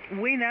that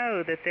we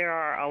know that there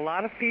are a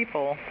lot of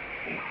people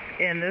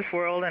in this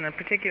world, and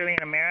particularly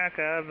in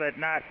America, but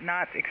not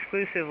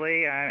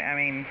exclusively. I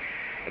mean,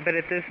 but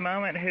at this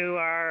moment, who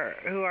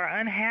are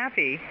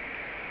unhappy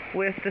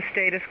with the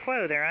status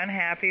quo. They're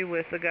unhappy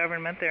with the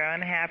government. They're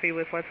unhappy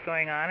with what's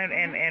going on.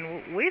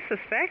 And we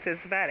suspect it's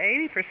about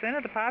 80%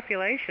 of the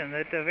population,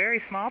 that a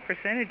very small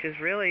percentage is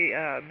really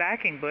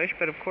backing Bush.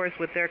 But, of course,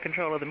 with their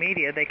control of the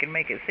media, they can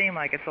make it seem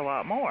like it's a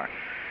lot more.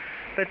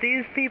 But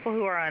these people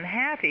who are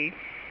unhappy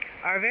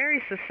are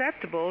very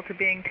susceptible to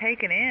being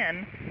taken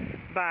in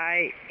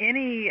by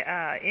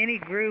any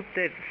group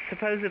that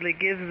supposedly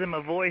gives them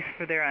a voice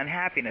for their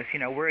unhappiness. You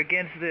know, we're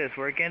against this,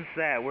 we're against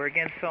that, we're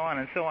against so on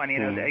and so on. You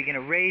know,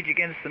 rage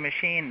against the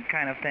machine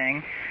kind of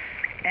thing.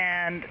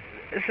 And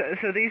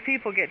so these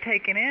people get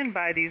taken in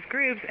by these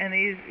groups, and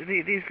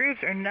these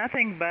groups are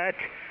nothing but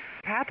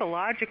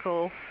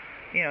pathological,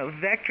 you know,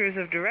 vectors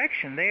of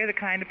direction. They are the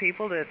kind of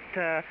people that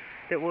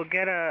will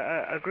get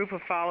a group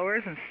of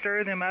followers and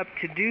stir them up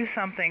to do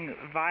something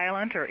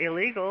violent or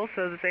illegal,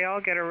 so that they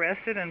all get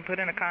arrested and put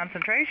in a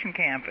concentration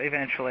camp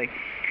eventually.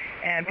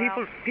 And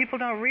people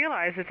don't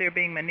realize that they're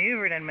being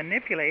maneuvered and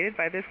manipulated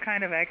by this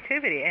kind of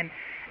activity. And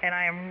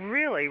I am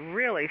really,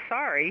 really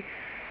sorry,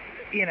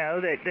 you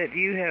know, that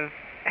you have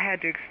had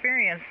to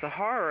experience the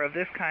horror of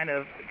this kind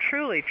of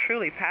truly,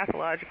 truly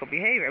pathological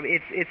behavior.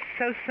 It's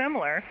so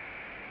similar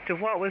to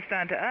what was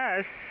done to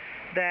us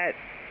that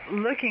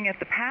looking at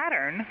the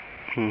pattern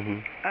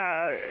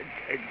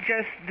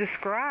just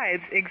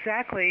describes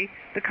exactly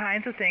the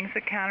kinds of things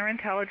that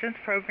counterintelligence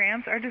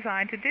programs are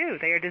designed to do.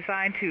 They are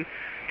designed to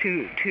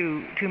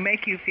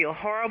make you feel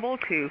horrible,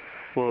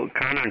 Well,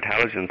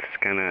 counterintelligence,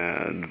 kind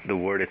of the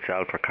word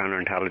itself, or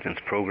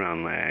counterintelligence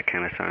program,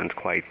 kind of sounds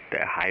quite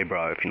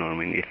highbrow, if you know what I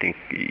mean.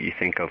 You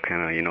think of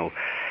kind of, you know,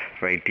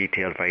 very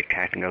detailed, very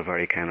technical,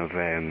 very kind of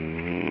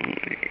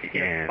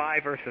spy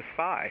versus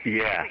spy.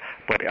 Yeah,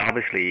 but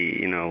obviously,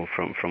 you know,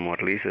 from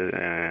what Lisa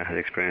has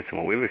experienced and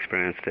what we've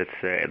experienced,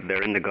 it's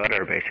they're in the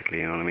gutter, basically.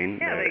 You know what I mean?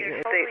 Yeah,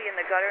 they're totally in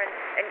the gutter.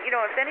 And you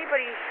know, if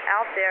anybody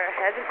out there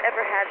hasn't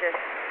ever had this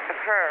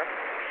occur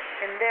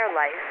in their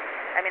life,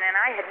 I mean, and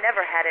I had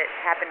never had it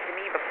happen to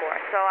me before.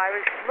 So I was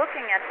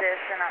looking at this,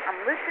 and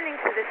I'm listening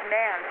to this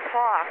man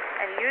talk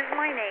and use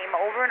my name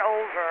over and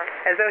over.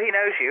 As though he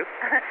knows you.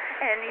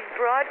 And he's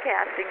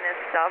broadcasting this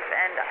stuff,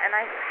 and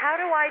how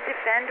do I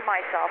defend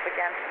myself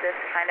against this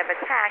kind of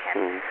attack?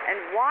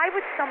 And why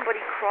would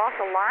somebody cross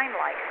a line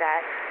like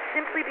that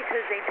simply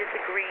because they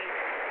disagree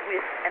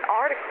with an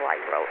article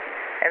I wrote?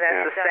 And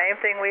that's the same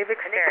thing we've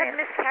experienced. And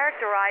they kept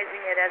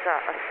mischaracterizing it as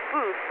a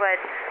spoof, but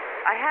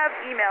I have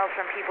emails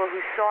from people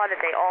who saw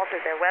that they altered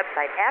their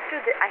website.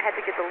 After I had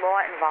to get the law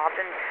involved,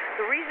 and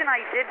the reason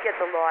I did get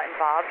the law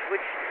involved,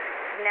 which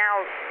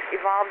now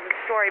evolves the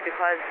story,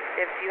 because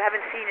if you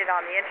haven't seen it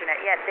on the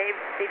internet yet, they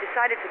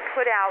decided to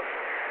put out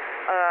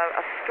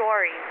a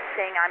story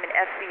saying I'm an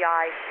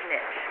FBI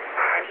snitch.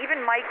 And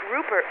even Mike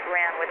Rupert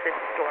ran with this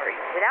story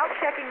without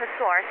checking the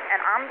source,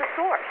 and I'm the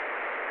source.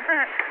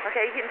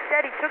 Okay,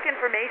 instead he took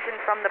information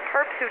from the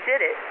perps who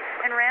did it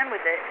and ran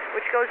with it,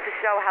 which goes to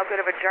show how good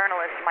of a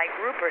journalist Mike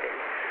Rupert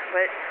is.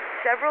 But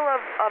several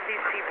of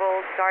these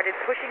people started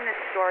pushing this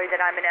story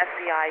that I'm an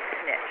FBI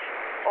snitch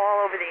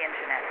all over the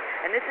internet.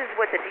 And this is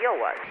what the deal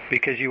was.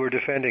 Because you were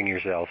defending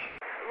yourself.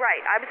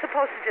 Right. I was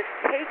supposed to just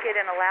take it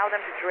and allow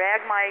them to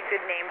drag my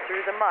good name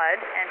through the mud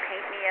and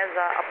paint me as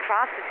a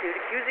prostitute,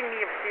 accusing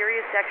me of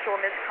serious sexual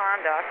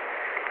misconduct,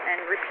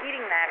 and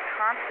repeating that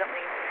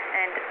constantly.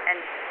 And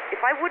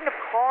if I wouldn't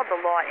have called the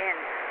law in,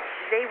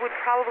 they would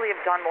probably have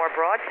done more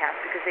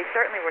broadcasts, because they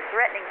certainly were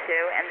threatening to,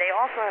 and they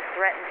also have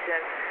threatened to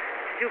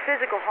do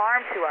physical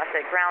harm to us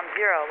at Ground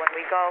Zero when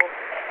we go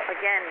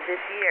again this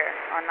year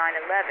on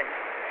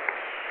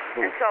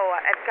 9/11. And so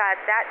I've got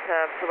that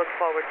to look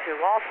forward to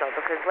also,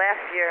 because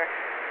last year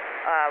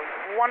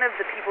one of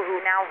the people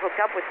who now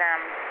hooked up with them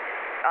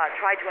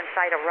tried to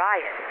incite a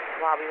riot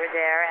while we were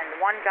there,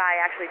 and one guy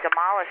actually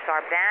demolished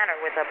our banner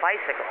with a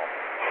bicycle.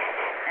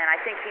 And I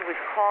think he was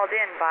called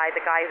in by the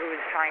guy who was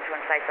trying to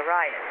incite the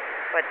riot.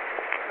 But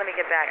let me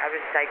get back. I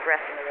was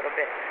digressing a little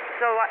bit.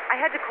 So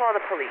I had to call the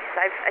police.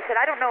 I said,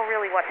 I don't know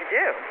really what to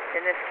do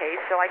in this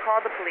case, so I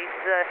called the police.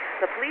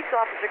 The police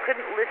officer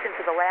couldn't listen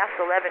to the last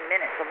 11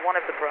 minutes of one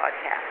of the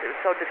broadcasts. It was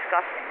so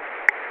disgusting.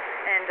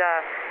 And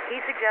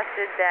he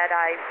suggested that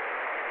I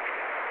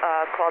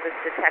call the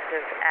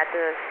detective at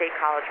the State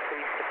College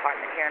Police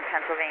Department here in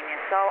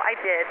Pennsylvania. So I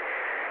did,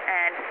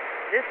 and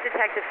this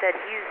detective said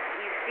he's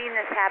seen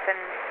this happen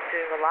to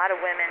a lot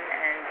of women,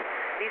 and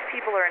These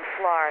people are in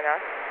Florida,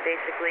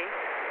 basically,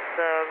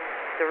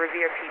 the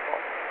Revere people.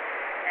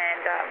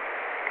 And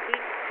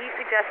he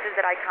suggested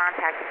that I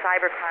contact the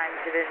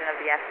Cybercrimes Division of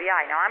the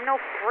FBI. Now, I'm no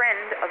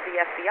friend of the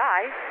FBI,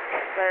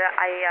 but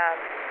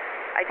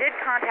I did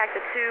contact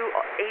the two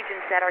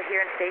agents that are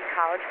here in State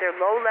College. They're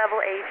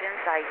low-level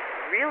agents. I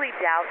really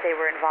doubt they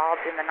were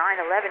involved in the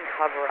 9/11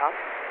 cover-up,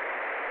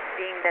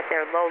 being that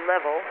they're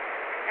low-level.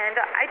 And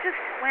I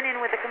just went in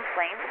with a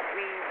complaint.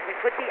 We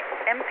put the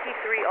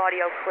MP3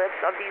 audio clips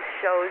of these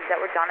shows that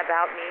were done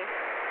about me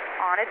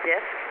on a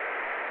disc,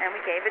 and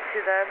we gave it to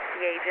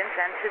the agents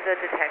and to the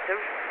detective.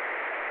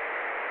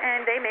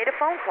 And they made a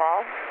phone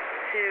call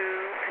to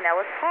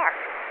Pinellas Park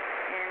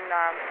in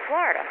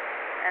Florida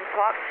and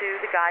talked to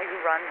the guy who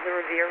runs the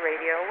Revere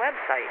Radio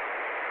website.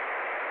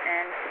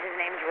 And his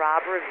name's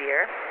Rob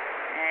Revere.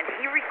 And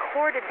he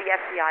recorded the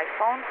FBI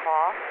phone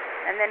call,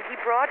 and then he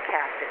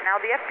broadcast it.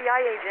 Now, the FBI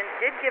agent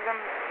did give him,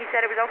 he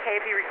said it was okay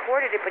if he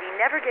recorded it, but he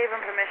never gave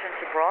him permission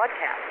to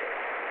broadcast it.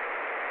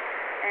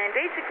 And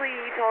basically,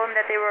 he told him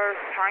that they were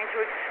trying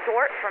to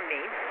extort from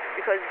me,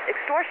 because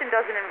extortion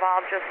doesn't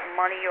involve just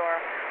money or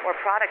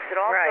products.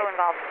 It also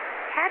involves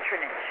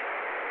patronage.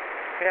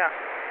 Yeah.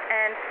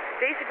 And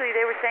basically,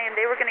 they were saying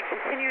they were going to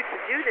continue to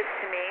do this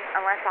to me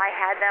unless I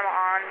had them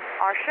on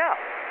our show.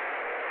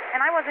 And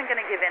I wasn't going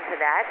to give in to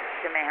that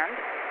demand.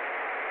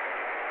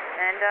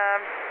 And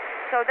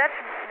so that's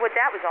what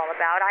that was all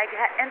about. I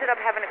ended up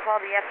having to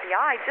call the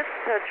FBI just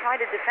to try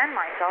to defend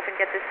myself and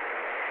get this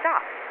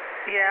stopped.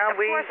 Yeah, and of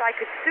course, I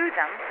could sue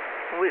them.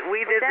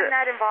 We did. But then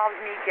that involves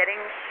me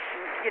getting,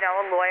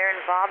 a lawyer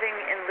involving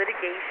in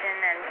litigation,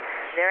 and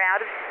they're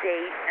out of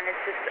state, and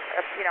it's just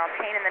a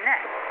pain in the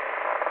neck.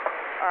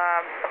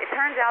 It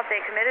turns out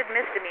they committed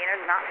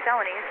misdemeanors, not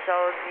felonies,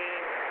 so the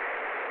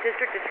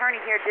district attorney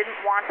here didn't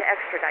want to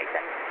extradite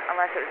them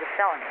unless it was a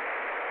felony.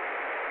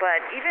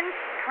 But even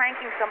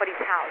pranking somebody's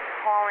house,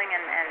 calling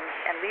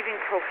and leaving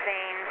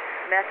profane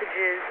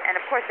messages, and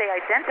of course they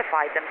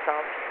identified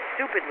themselves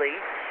stupidly,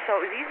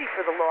 so it was easy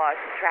for the law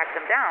to track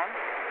them down.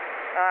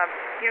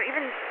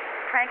 Even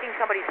pranking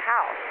somebody's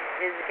house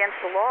is against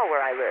the law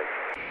where I live.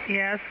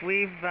 Yes,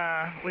 we've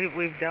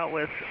dealt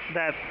with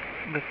that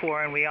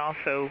before, and we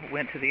also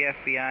went to the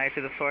FBI,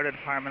 to the Florida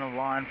Department of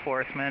Law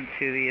Enforcement,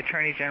 to the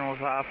Attorney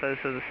General's Office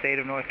of the state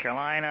of North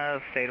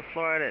Carolina, state of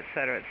Florida, et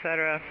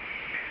cetera,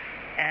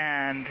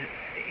 and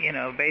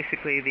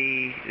basically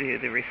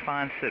the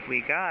response that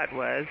we got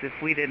was, if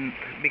we didn't,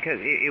 because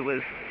it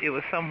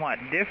was somewhat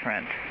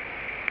different.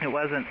 It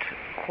wasn't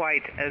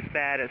quite as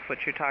bad as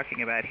what you're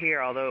talking about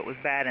here, although it was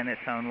bad in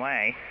its own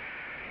way.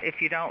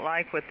 If you don't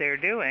like what they're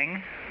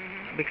doing,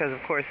 because of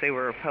course they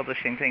were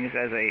publishing things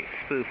as a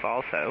spoof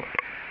also,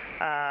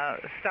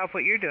 stop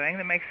what you're doing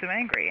that makes them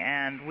angry.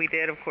 And we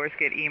did, of course,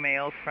 get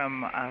emails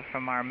from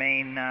our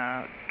main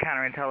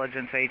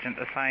counterintelligence agent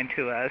assigned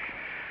to us,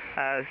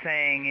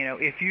 saying,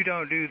 if you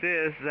don't do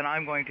this, then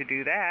I'm going to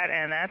do that.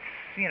 And that's,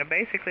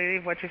 basically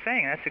what you're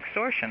saying. That's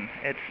extortion.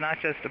 It's not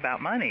just about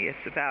money.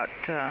 It's about,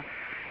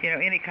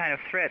 any kind of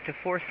threat to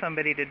force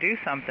somebody to do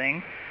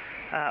something,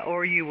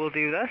 or you will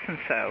do thus and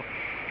so.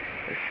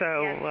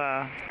 So,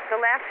 the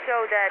last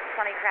show that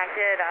Sonny Crack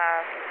did,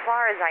 as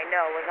far as I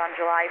know, was on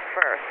July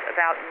 1st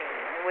about me,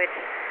 in which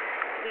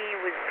he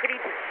was pretty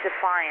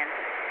defiant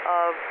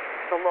of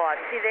the law.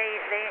 See,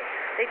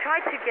 they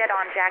tried to get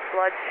on Jack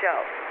Blood's show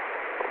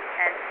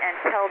and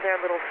tell their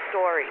little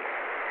story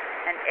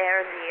and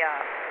air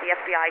the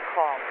FBI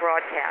call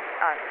broadcast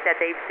that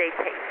they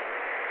taped.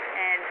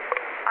 And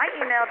I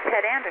emailed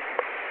Ted Anderson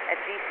at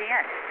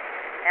GCN,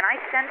 and I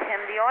sent him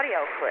the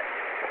audio clip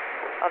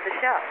of the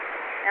show.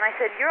 And I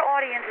said, your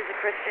audience is a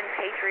Christian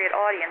patriot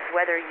audience,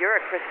 whether you're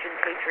a Christian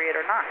patriot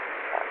or not.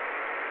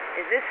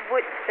 Is this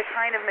the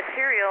kind of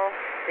material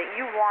that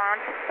you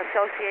want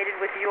associated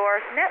with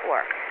your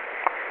network?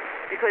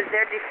 Because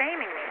they're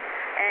defaming me.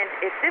 And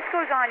if this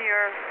goes on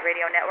your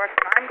radio network,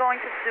 I'm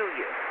going to sue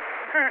you.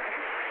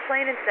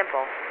 Plain and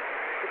simple.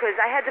 Because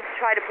I had to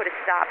try to put a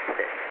stop to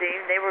this. See,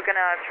 they were going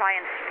to try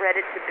and spread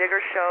it to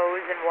bigger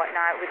shows and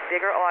whatnot with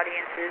bigger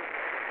audiences.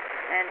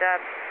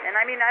 And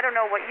I mean, I don't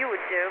know what you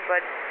would do,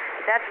 but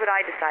that's what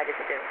I decided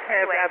to do.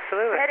 Anyway,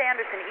 absolutely. Ted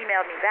Anderson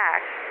emailed me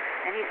back,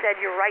 and he said,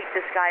 you're right,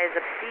 this guy is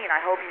obscene.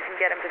 I hope you can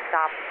get him to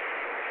stop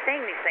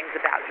saying these things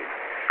about you.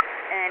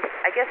 And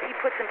I guess he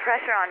put some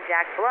pressure on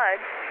Jack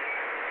Blood,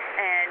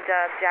 and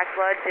Jack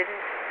Blood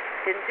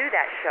didn't do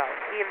that show.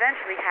 He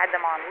eventually had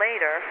them on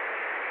later,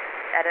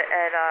 at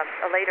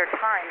a later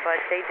time, but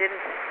they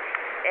didn't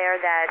air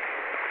that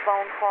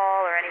phone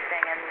call or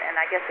anything, and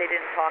I guess they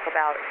didn't talk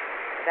about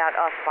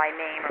us by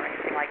name or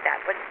anything like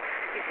that. But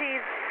you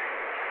see,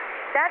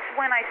 that's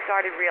when I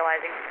started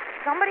realizing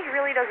somebody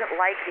really doesn't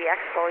like the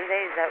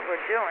exposés that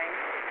we're doing,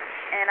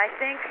 and I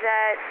think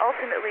that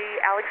ultimately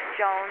Alex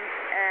Jones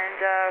and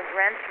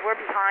Rents were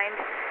behind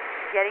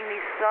getting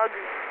these thugs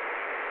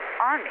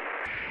on me.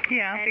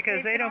 Yeah, and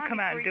because they don't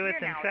come out and do it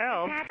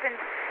themselves. It happened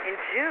in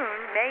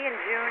May and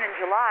June and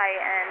July,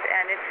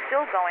 and it's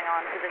still going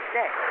on to this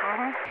day.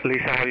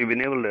 Lisa, have you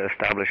been able to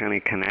establish any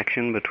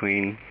connection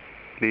between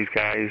these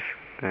guys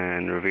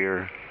and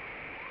Revere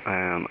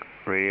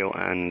Radio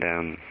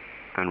and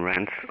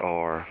Rents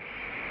or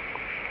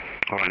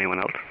anyone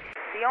else?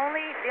 The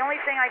only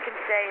thing I can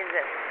say is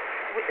that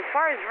as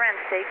far as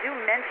Rents, they do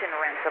mention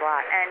Rents a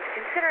lot. And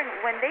considering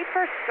when they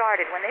first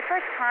started, when they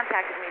first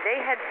contacted me,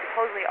 they had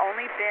supposedly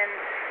only been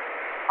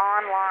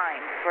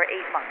online for 8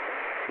 months.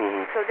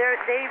 Mm-hmm. So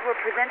they were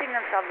presenting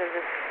themselves as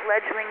a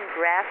fledgling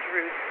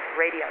grassroots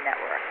radio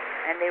network,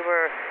 and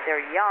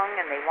they're young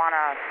and they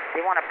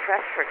wanna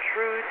press for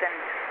truth,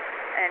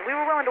 and we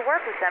were willing to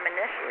work with them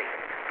initially.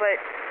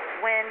 But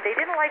when they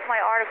didn't like my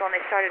article and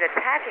they started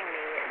attacking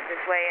me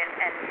this way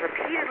and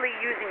repeatedly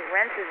using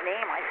Rents'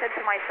 name, I said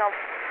to myself,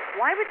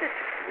 why would this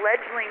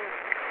fledgling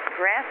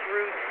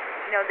grassroots,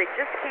 they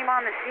just came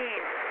on the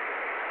scene,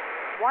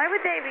 why would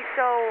they be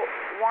so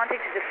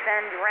wanting to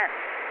defend Rents?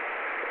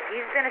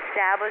 He's been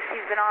established,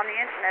 he's been on the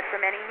internet for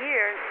many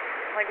years.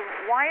 Like,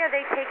 why are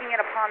they taking it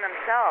upon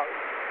themselves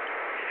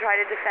to try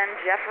to defend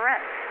Jeff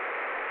Rents?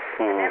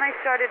 And then I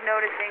started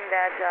noticing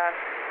that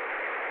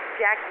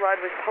Jack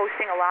Blood was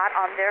posting a lot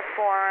on their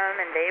forum,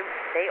 and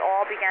they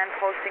all began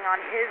posting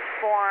on his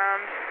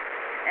forum,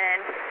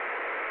 and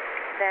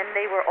then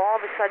they were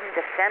all of a sudden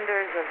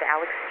defenders of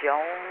Alex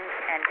Jones,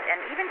 and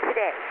even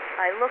today,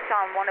 I looked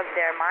on one of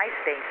their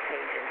MySpace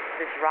pages,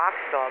 this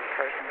Rockstog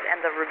person,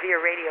 and the Revere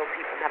Radio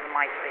people have a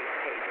MySpace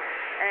page,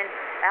 and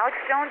Alex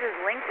Jones is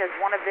linked as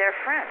one of their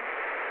friends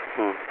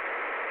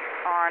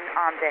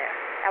on there.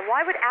 And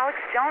why would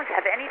Alex Jones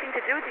have anything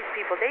to do with these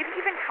people? They've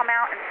even come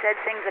out and said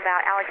things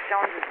about Alex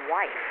Jones'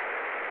 wife,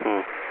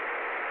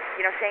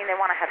 saying they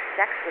want to have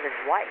sex with his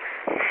wife.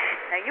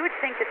 Now, you would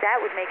think that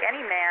would make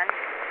any man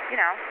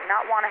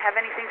not want to have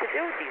anything to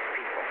do with these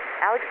people.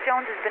 Alex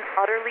Jones has been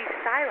utterly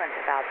silent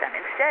about them.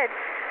 Instead,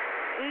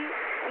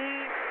 he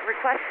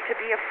requests to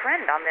be a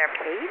friend on their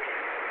page.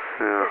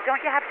 Yeah.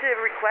 Don't you have to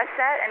request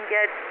that and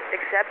get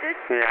accepted?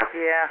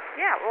 Yeah.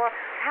 Yeah. Well,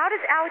 how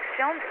does Alex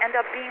Jones end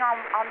up being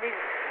on this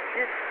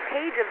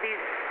page of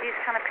these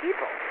kind of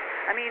people?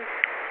 I mean,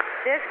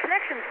 there's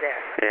connections there.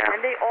 Yeah.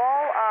 And they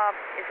all,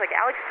 it's like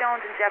Alex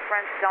Jones and Jeff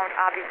Rents don't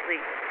obviously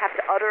have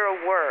to utter a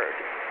word.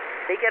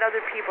 They get other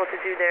people to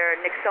do their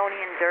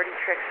Nixonian dirty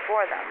tricks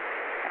for them.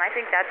 And I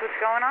think that's what's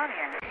going on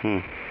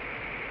here.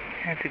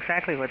 That's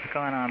exactly what's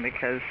going on,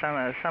 because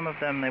some of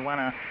them, they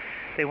want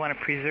to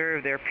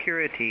preserve their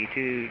purity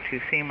to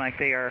seem like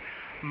they are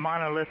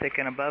monolithic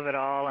and above it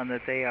all, and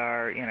that they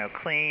are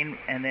clean.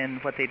 And then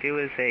what they do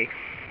is they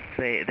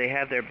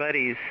have their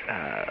buddies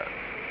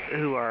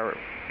who are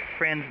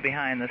friends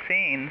behind the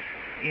scenes,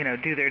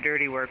 do their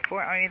dirty work for.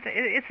 I mean,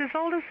 it's as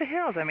old as the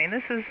hills. I mean,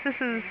 this is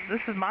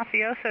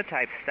mafioso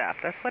type stuff.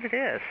 That's what it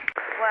is.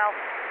 Well,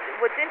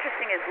 what's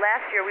interesting is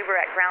last year we were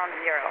at Ground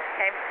Zero,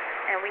 okay,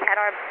 and we had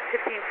our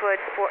 15-foot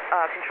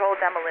controlled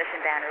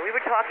demolition banner. We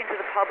were talking to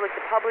the public.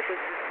 The public was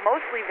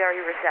mostly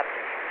very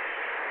receptive.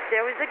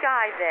 There was a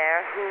guy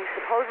there who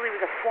supposedly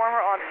was a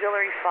former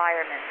auxiliary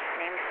fireman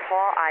named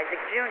Paul Isaac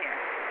Jr.,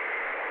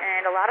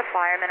 and a lot of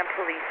firemen and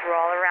police were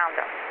all around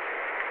him.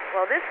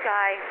 Well, this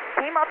guy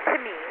came up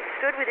to me,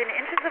 stood within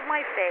inches of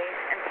my face,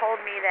 and told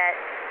me that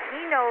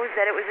he knows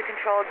that it was a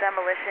controlled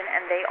demolition,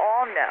 and they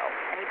all know.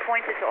 And he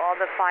pointed to all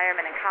the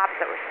firemen and cops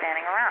that were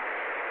standing around.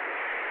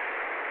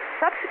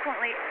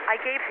 Subsequently,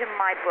 I gave him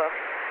my book,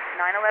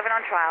 9/11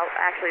 on Trial.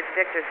 Actually, it's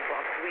Victor's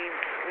book.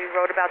 We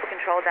wrote about the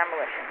controlled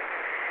demolition.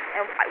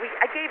 And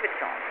I gave it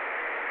to him.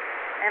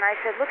 And I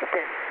said, look at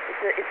this.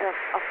 It's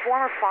a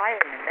former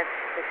fireman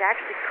that's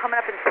actually coming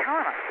up and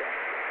telling us this.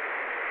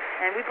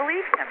 And we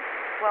believed him.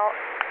 Well,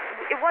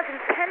 it wasn't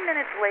 10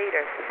 minutes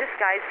later that this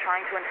guy's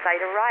trying to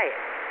incite a riot.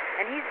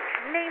 And he's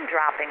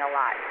name-dropping a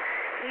lot.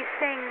 He's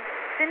saying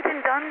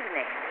Fintan Dunn's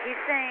name. He's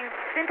saying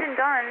Fintan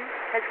Dunn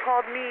has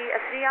called me a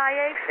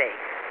CIA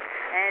fake.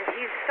 And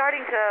he's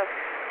starting to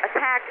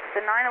attack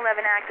the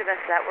 9/11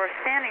 activists that were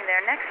standing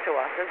there next to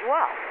us as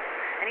well.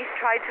 And he's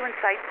tried to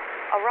incite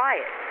a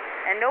riot.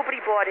 And nobody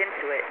bought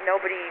into it.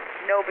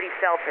 Nobody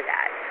fell for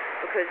that,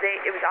 because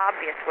it was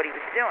obvious what he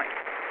was doing.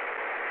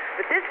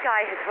 But this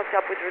guy has hooked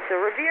up with the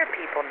Revere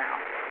people now.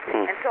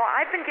 And so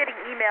I've been getting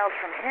emails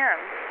from him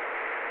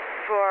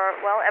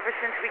ever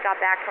since we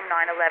got back from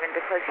 9/11,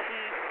 because he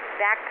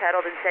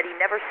backpedaled and said he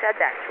never said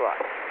that to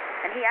us.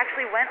 And he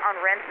actually went on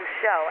Rents'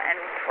 show, and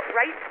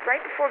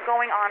right before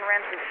going on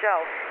Rents'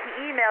 show,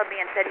 he emailed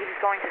me and said he was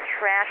going to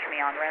trash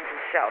me on Rents'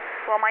 show.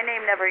 Well, my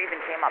name never even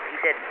came up. He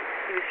didn't.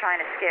 He was trying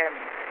to scare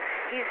me.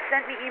 He's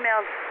sent me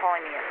emails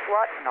calling me a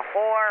slut and a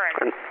whore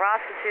and a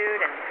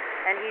prostitute,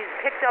 and he's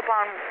picked up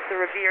on the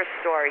Revere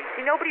story.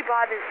 See, nobody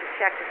bothers to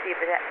check to see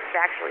if it's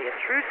actually a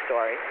true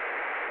story.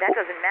 That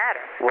doesn't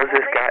matter. All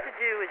they have to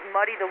do is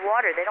muddy the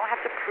water. They don't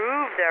have to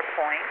prove their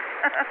point.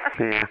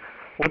 Yeah.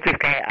 Was this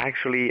guy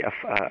actually a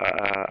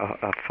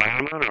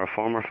fireman or a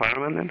former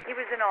fireman then? He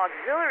was an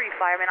auxiliary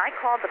fireman. I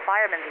called the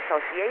Firemen's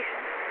Association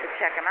to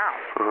check him out.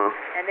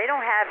 And they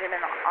don't have him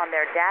on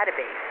their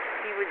database.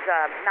 He was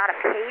not a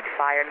paid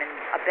fireman,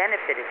 a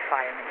benefited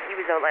fireman. He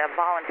was a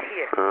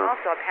volunteer. He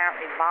also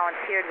apparently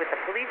volunteered with the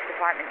police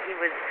department. He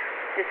was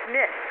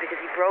dismissed because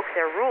he broke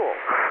their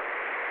rules.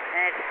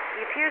 and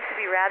he appears to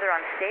be rather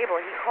unstable.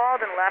 He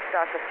called and left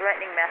us a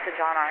threatening message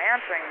on our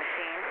answering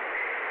machine,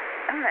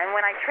 and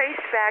when I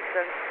traced back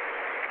the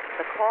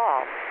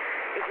call,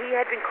 he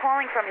had been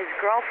calling from his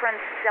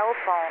girlfriend's cell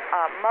phone,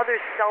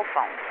 mother's cell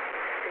phone.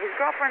 His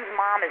girlfriend's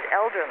mom is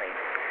elderly,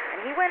 and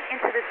he went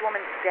into this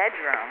woman's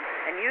bedroom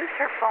and used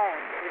her phone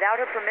without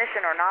her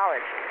permission or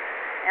knowledge.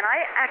 And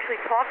I actually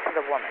talked to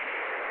the woman,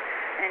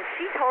 and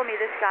she told me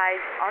this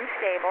guy's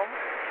unstable.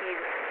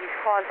 He's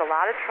caused a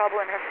lot of trouble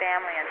in her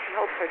family, and she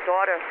hopes her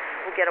daughter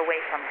will get away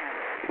from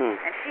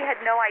him. And she had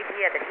no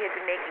idea that he had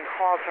been making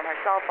calls from her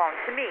cell phone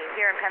to me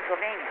here in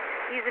Pennsylvania.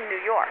 He's in New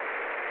York.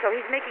 So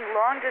he's making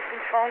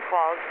long-distance phone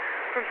calls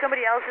from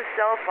somebody else's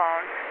cell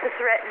phone to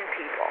threaten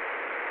people.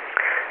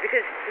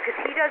 Because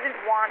he doesn't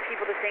want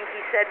people to think he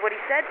said what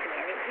he said to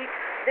me. And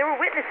there were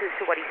witnesses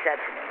to what he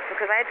said to me,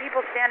 because I had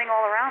people standing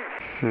all around me.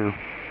 Yeah.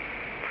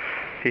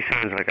 He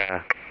sounds like a...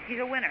 He's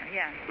a winner,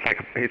 yeah.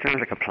 He sounds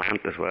like a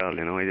plant as well,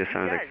 you know. He just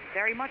sounds he does,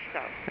 very much so.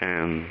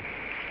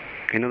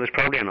 You know, there's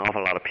probably an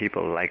awful lot of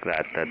people like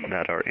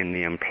that are in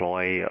the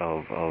employ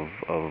of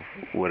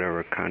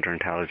whatever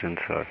counterintelligence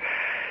or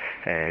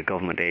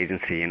government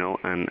agency, you know,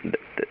 and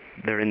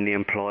they're in the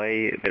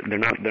employ. They're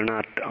not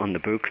on the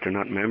books. They're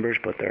not members,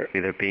 but they're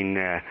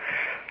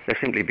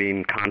simply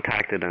being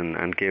contacted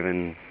and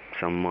given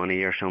some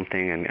money or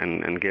something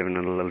and given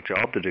a little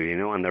job to do, you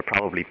know, and they're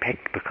probably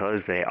picked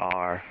because they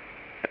are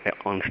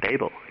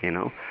unstable, you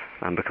know,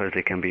 and because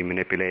they can be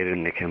manipulated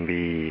and they can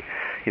be,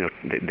 you know,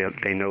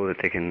 they know that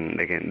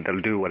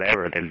they'll do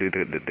whatever. They'll do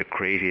the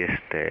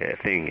craziest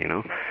thing, you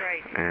know. That's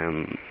right.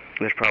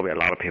 There's probably a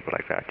lot of people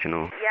like that, you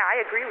know. Yeah,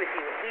 I agree with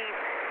you.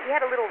 He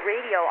had a little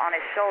radio on his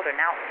shoulder.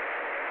 Now,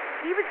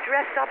 he was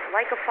dressed up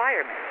like a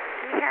fireman.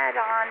 He had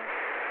on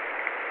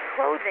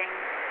clothing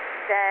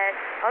that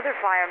other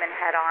firemen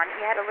had on.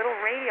 He had a little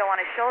radio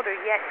on his shoulder,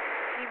 yet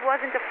he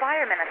wasn't a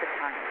fireman at the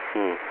time.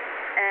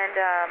 And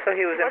so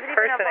he was wasn't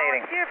impersonating. even a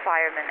volunteer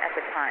fireman at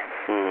the time.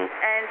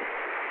 And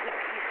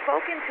he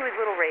spoke into his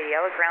little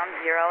radio at Ground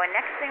Zero, and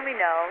next thing we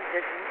know,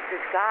 this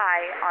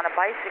guy on a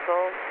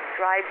bicycle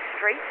drives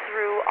straight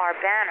through our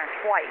banner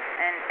twice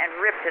and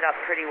ripped it up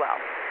pretty well.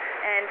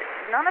 And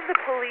none of the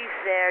police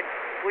there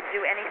would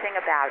do anything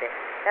about it.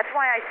 That's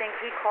why I think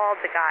he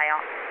called the guy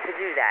to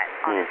do that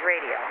on his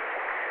radio.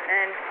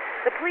 And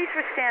the police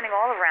were standing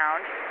all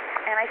around,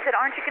 and I said,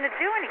 aren't you going to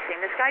do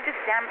anything? This guy just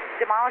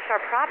demolished our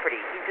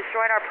property. He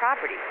destroyed our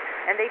property.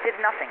 And they did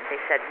nothing.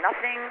 They said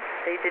nothing.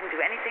 They didn't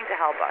do anything to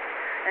help us.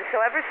 And so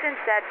ever since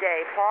that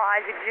day, Paul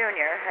Isaac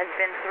Jr. has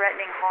been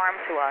threatening harm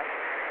to us.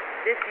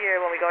 This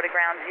year, when we go to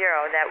Ground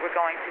Zero, that we're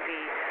going to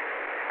be,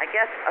 I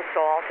guess,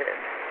 assaulted.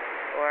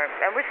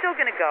 And we're still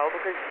going to go,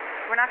 because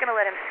we're not going to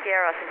let him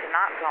scare us into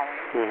not going.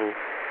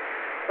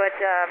 But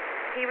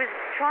he was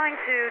trying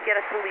to get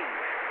us to leave.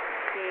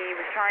 He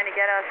was trying to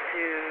get us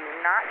to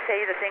not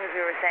say the things we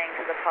were saying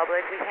to the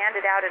public. We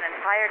handed out an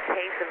entire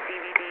case of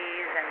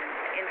DVDs and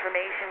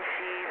information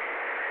sheets,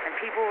 and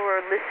people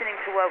were listening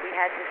to what we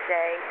had to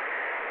say.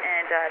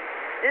 And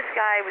this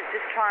guy was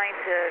just trying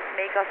to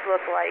make us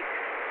look like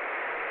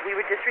we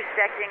were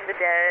disrespecting the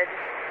dead,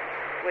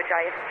 which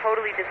I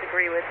totally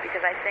disagree with,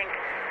 because I think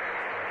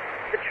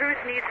the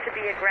truth needs to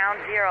be at Ground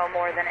Zero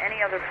more than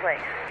any other place.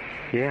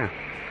 Yeah.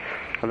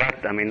 Well,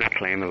 that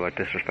claim about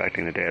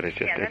disrespecting the dead is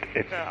just,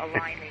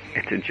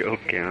 it's a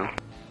joke, you know.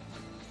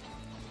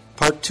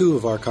 Part 2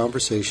 of our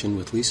conversation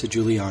with Lisa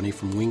Giuliani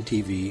from Wing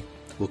TV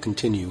will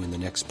continue in the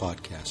next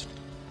podcast.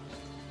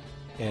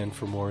 And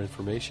for more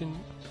information,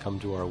 come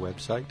to our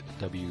website,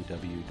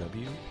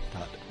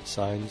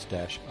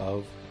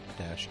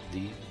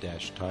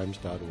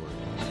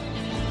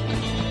 www.signs-of-the-times.org.